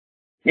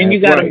 And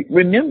you got to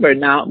remember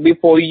now,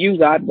 before you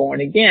got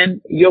born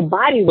again, your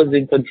body was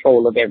in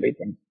control of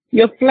everything.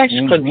 Your flesh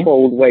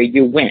controlled where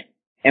you went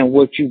and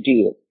what you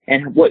did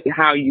and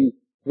how you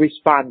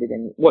responded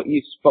and what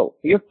you spoke.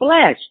 Your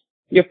flesh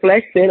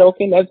said,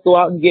 "Okay, let's go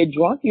out and get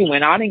drunk." You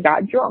went out and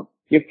got drunk.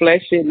 Your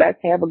flesh said,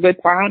 "Let's have a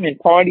good time and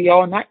party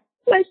all night."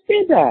 Flesh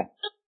did that.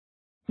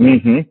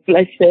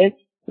 Flesh said,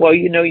 "Well,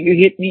 you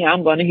hit me,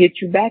 I'm going to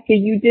hit you back,"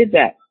 and you did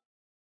that.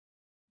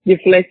 Your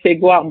flesh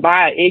said, "Go out and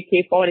buy an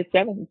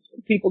AK-47.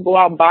 People go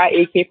out and buy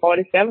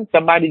AK-47.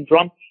 Somebody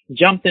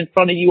jumped in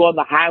front of you on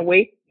the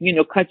highway,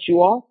 cut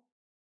you off.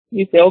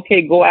 You say,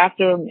 "Okay, go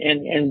after them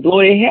and blow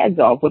their heads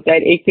off with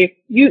that AK."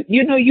 You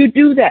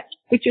do that.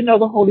 But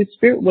the Holy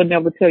Spirit will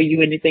never tell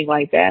you anything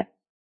like that.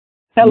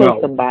 Hello,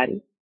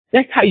 somebody.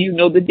 That's how you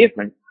know the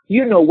difference.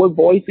 You know what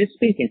voice is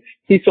speaking.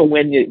 See, so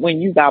when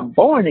you got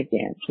born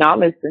again, now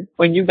listen,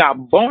 when you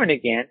got born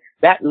again,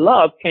 that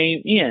love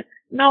came in.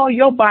 No,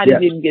 your body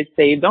Yes. didn't get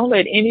saved. Don't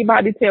let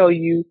anybody tell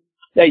you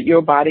that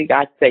your body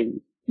got saved.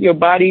 Your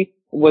body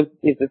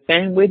is the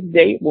same way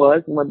today it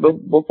was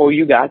before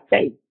you got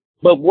saved.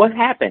 But what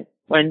happened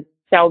when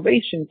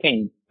salvation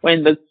came?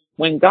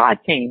 When God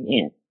came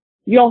in,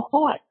 your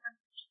heart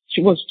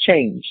was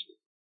changed.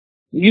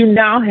 You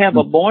now have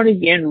a born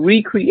again,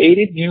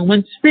 recreated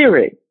human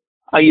spirit.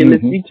 Are you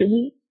listening to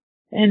me?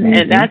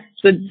 And that's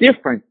the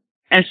difference.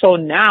 And so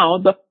now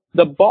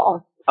the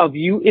boss of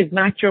you is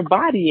not your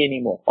body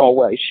anymore. Or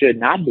well, it should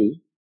not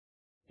be.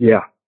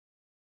 Yeah.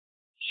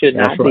 Should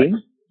That's not right. be.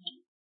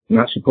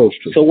 Not supposed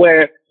to. So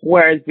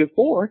whereas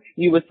before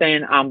you were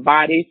saying I'm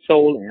body,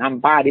 soul,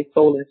 and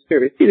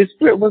spirit. See, the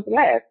spirit was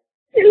last.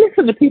 You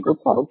listen to people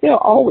talk. They'll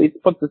always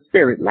put the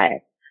spirit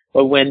last.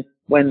 But when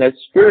the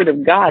Spirit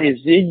of God is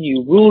in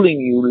you, ruling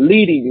you,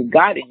 leading you,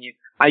 guiding you,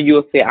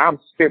 you'll say, I'm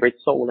spirit,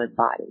 soul, and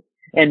body.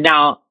 And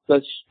now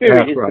the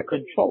Spirit is the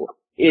controller,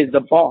 is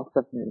the boss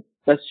of me.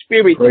 The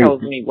Spirit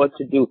tells me what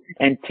to do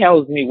and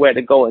tells me where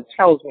to go and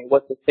tells me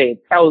what to say and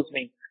tells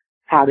me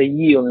how to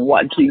yield and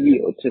what to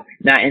yield to.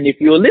 Now, and if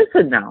you'll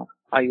listen now,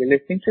 are you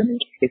listening to me?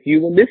 If you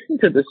will listen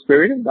to the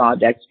Spirit of God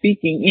that's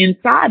speaking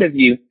inside of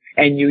you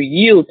and you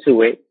yield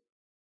to it,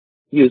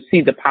 you'll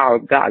see the power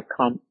of God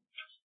come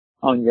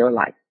on your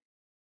life.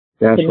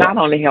 That's to not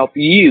only help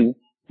you,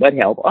 but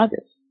help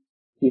others.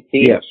 You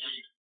see? Yes.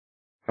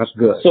 That's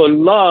good. So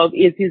love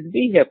is his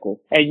vehicle,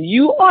 and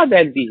you are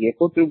that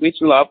vehicle through which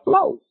love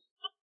flows.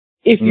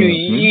 If you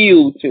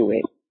yield to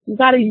it, you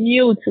gotta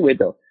yield to it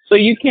though. So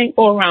you can't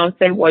go around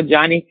saying, well,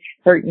 Johnny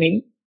hurt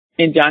me,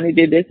 and Johnny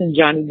did this, and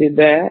Johnny did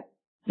that.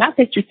 Not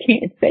that you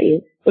can't say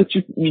it, but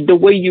the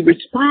way you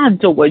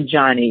respond to what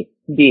Johnny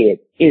did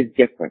is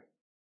different.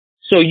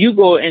 So you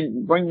go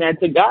and bring that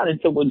to God and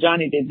say, well,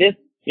 Johnny did this.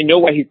 You know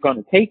where he's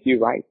going to take you,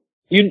 right?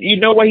 You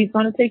know where he's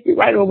going to take you,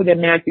 right over there,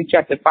 Matthew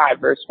chapter 5,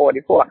 verse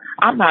 44.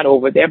 I'm not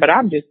over there, but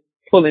I'm just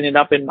pulling it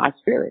up in my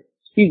spirit.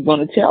 He's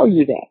going to tell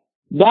you that.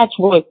 That's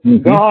what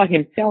God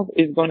himself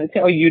is going to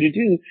tell you to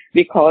do,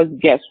 because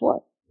guess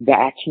what?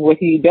 That's what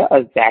he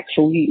does. That's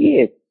who he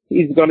is.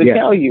 He's going to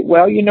tell you,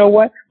 well, you know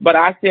what? But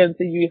I say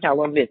unto you,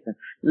 Helen, listen,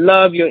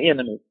 love your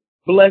enemies.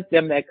 Bless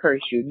them that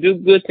curse you. Do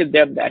good to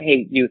them that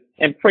hate you.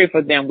 And pray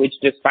for them which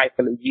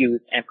despitefully use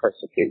and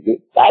persecute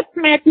you. That's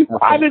Matthew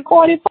 5 and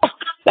 44.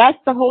 That's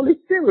the Holy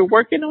Spirit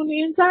working on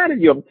the inside of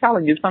you. I'm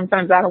telling you,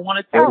 sometimes I don't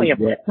want to tell him.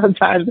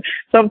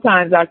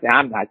 Sometimes I say,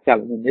 I'm not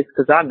telling him this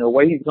because I know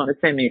where he's going to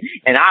send me.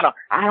 And I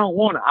don't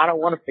want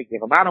to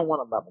forgive him. I don't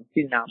want to love him.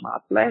 See, now my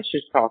flesh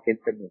is talking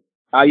to me.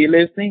 Are you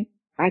listening?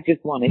 I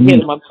just want to hit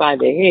them upside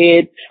the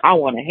head. I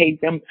want to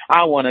hate them.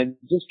 I want to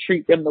just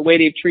treat them the way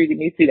they treated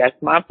me. See, that's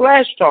my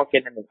flesh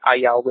talking to me. Are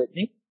y'all with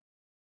me?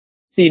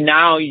 See,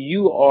 now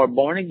you are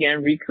born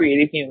again,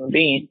 recreated human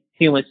being,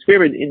 human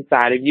spirit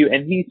inside of you,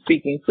 and he's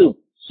speaking too.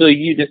 So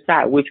you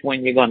decide which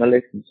one you're going to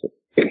listen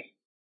to.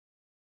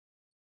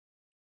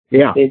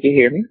 Yeah. Did you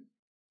hear me?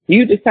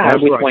 You decide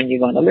which one you're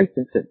going to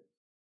listen to.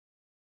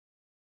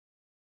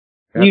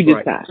 You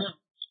decide.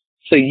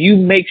 So you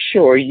make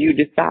sure you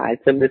decide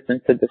to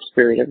listen to the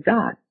Spirit of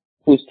God,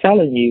 who's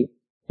telling you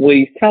what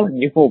he's telling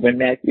you over in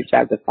Matthew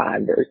chapter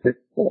 5, verses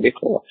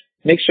 44.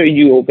 Make sure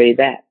you obey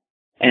that.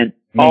 And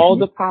all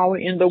the power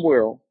in the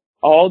world,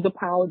 all the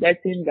power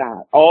that's in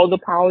God, all the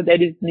power that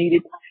is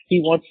needed, he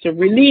wants to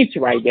release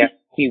right there.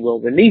 He will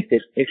release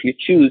it if you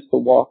choose to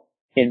walk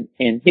in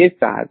his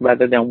side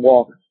rather than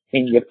walk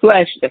in your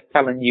flesh that's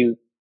telling you,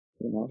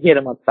 hit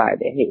him upside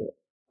the head.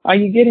 Are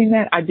you getting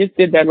that? I just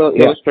did that little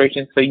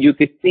illustration so you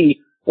could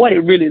see what it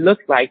really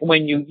looks like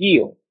when you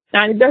yield.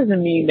 Now, it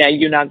doesn't mean that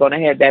you're not going to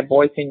have that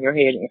voice in your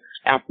head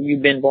after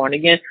you've been born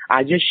again.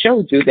 I just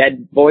showed you that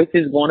voice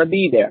is going to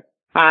be there.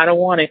 I don't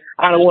want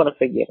to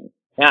forgive him.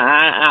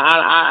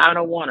 I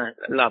don't want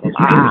to love him.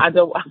 I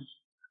don't.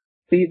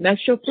 See,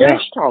 that's your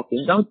flesh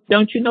talking.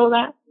 Don't you know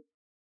that?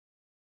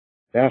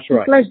 That's right.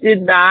 Your flesh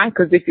didn't die,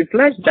 because if your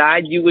flesh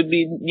died, you wouldn't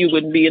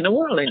be in the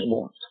world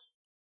anymore.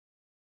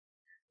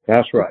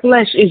 That's right. The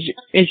flesh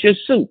is your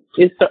suit.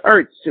 It's the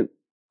earth suit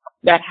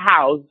that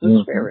houses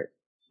the spirit.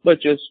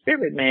 But your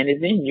spirit man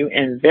is in you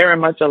and very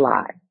much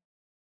alive.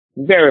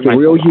 Very much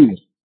real alive.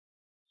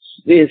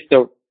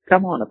 You.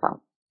 Come on,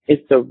 Apostle.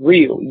 It's the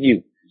real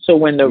you. So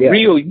when the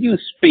real you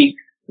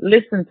speaks,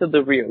 listen to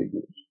the real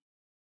you.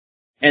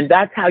 And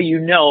that's how you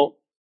know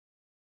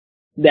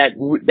that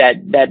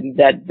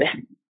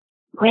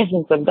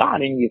presence of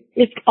God in you.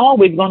 It's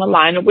always going to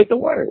line up with the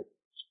word.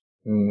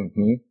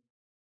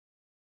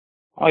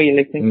 Are you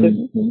listening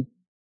to me?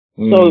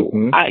 So,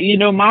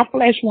 my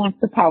flesh wants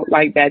to pout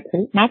like that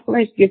too. My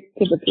flesh gets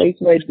to the place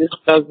where it just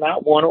does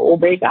not want to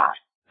obey God.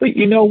 But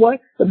you know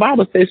what? The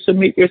Bible says,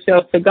 submit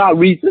yourselves to God.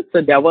 Resist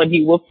the devil and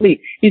he will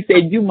flee. He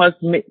said, you must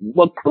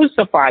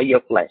crucify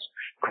your flesh.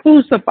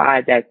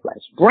 Crucify that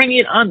flesh. Bring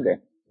it under.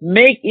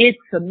 Make it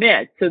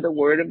submit to the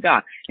word of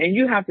God. And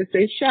you have to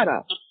say, shut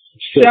up.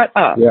 Shut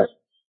up. Yes.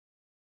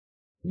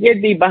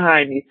 Get thee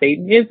behind me,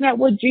 Satan. Isn't that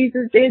what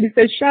Jesus did? He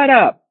said, shut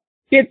up.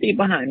 Get thee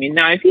behind me.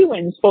 Now, if he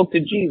went and spoke to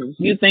Jesus,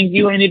 you think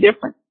you any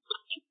different?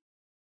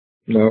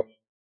 No.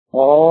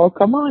 Oh,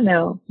 come on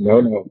now.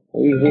 No.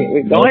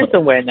 We're going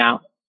somewhere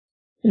now.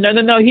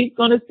 No. He's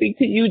going to speak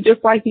to you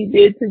just like he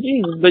did to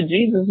Jesus. But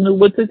Jesus knew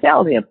what to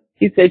tell him.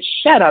 He said,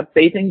 shut up,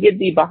 Satan, get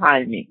thee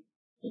behind me.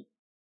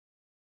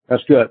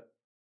 That's good.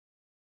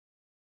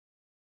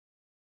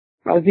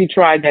 Because he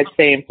tried that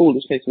same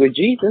foolishness with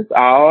Jesus.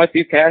 Oh, if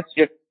you cast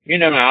your,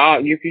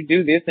 if you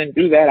do this and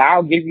do that,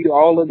 I'll give you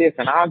all of this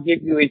and I'll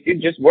give you, if you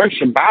just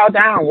worship, bow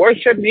down,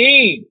 worship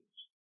me.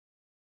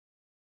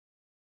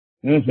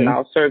 Mm-hmm. And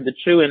I'll serve the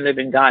true and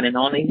living God, and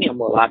only him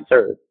will I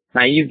serve.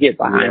 Now you get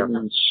behind me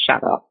and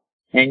shut up.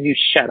 And you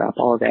shut up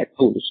all that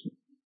foolishness.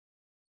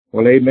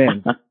 Well,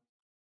 amen.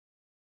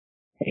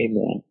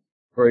 Amen.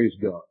 Praise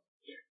God.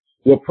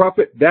 Well,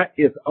 prophet, that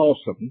is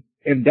awesome.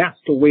 And that's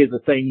the way the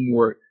thing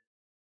works.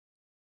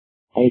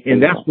 Amen.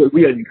 And that's what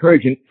we are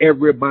encouraging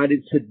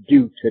everybody to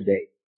do today.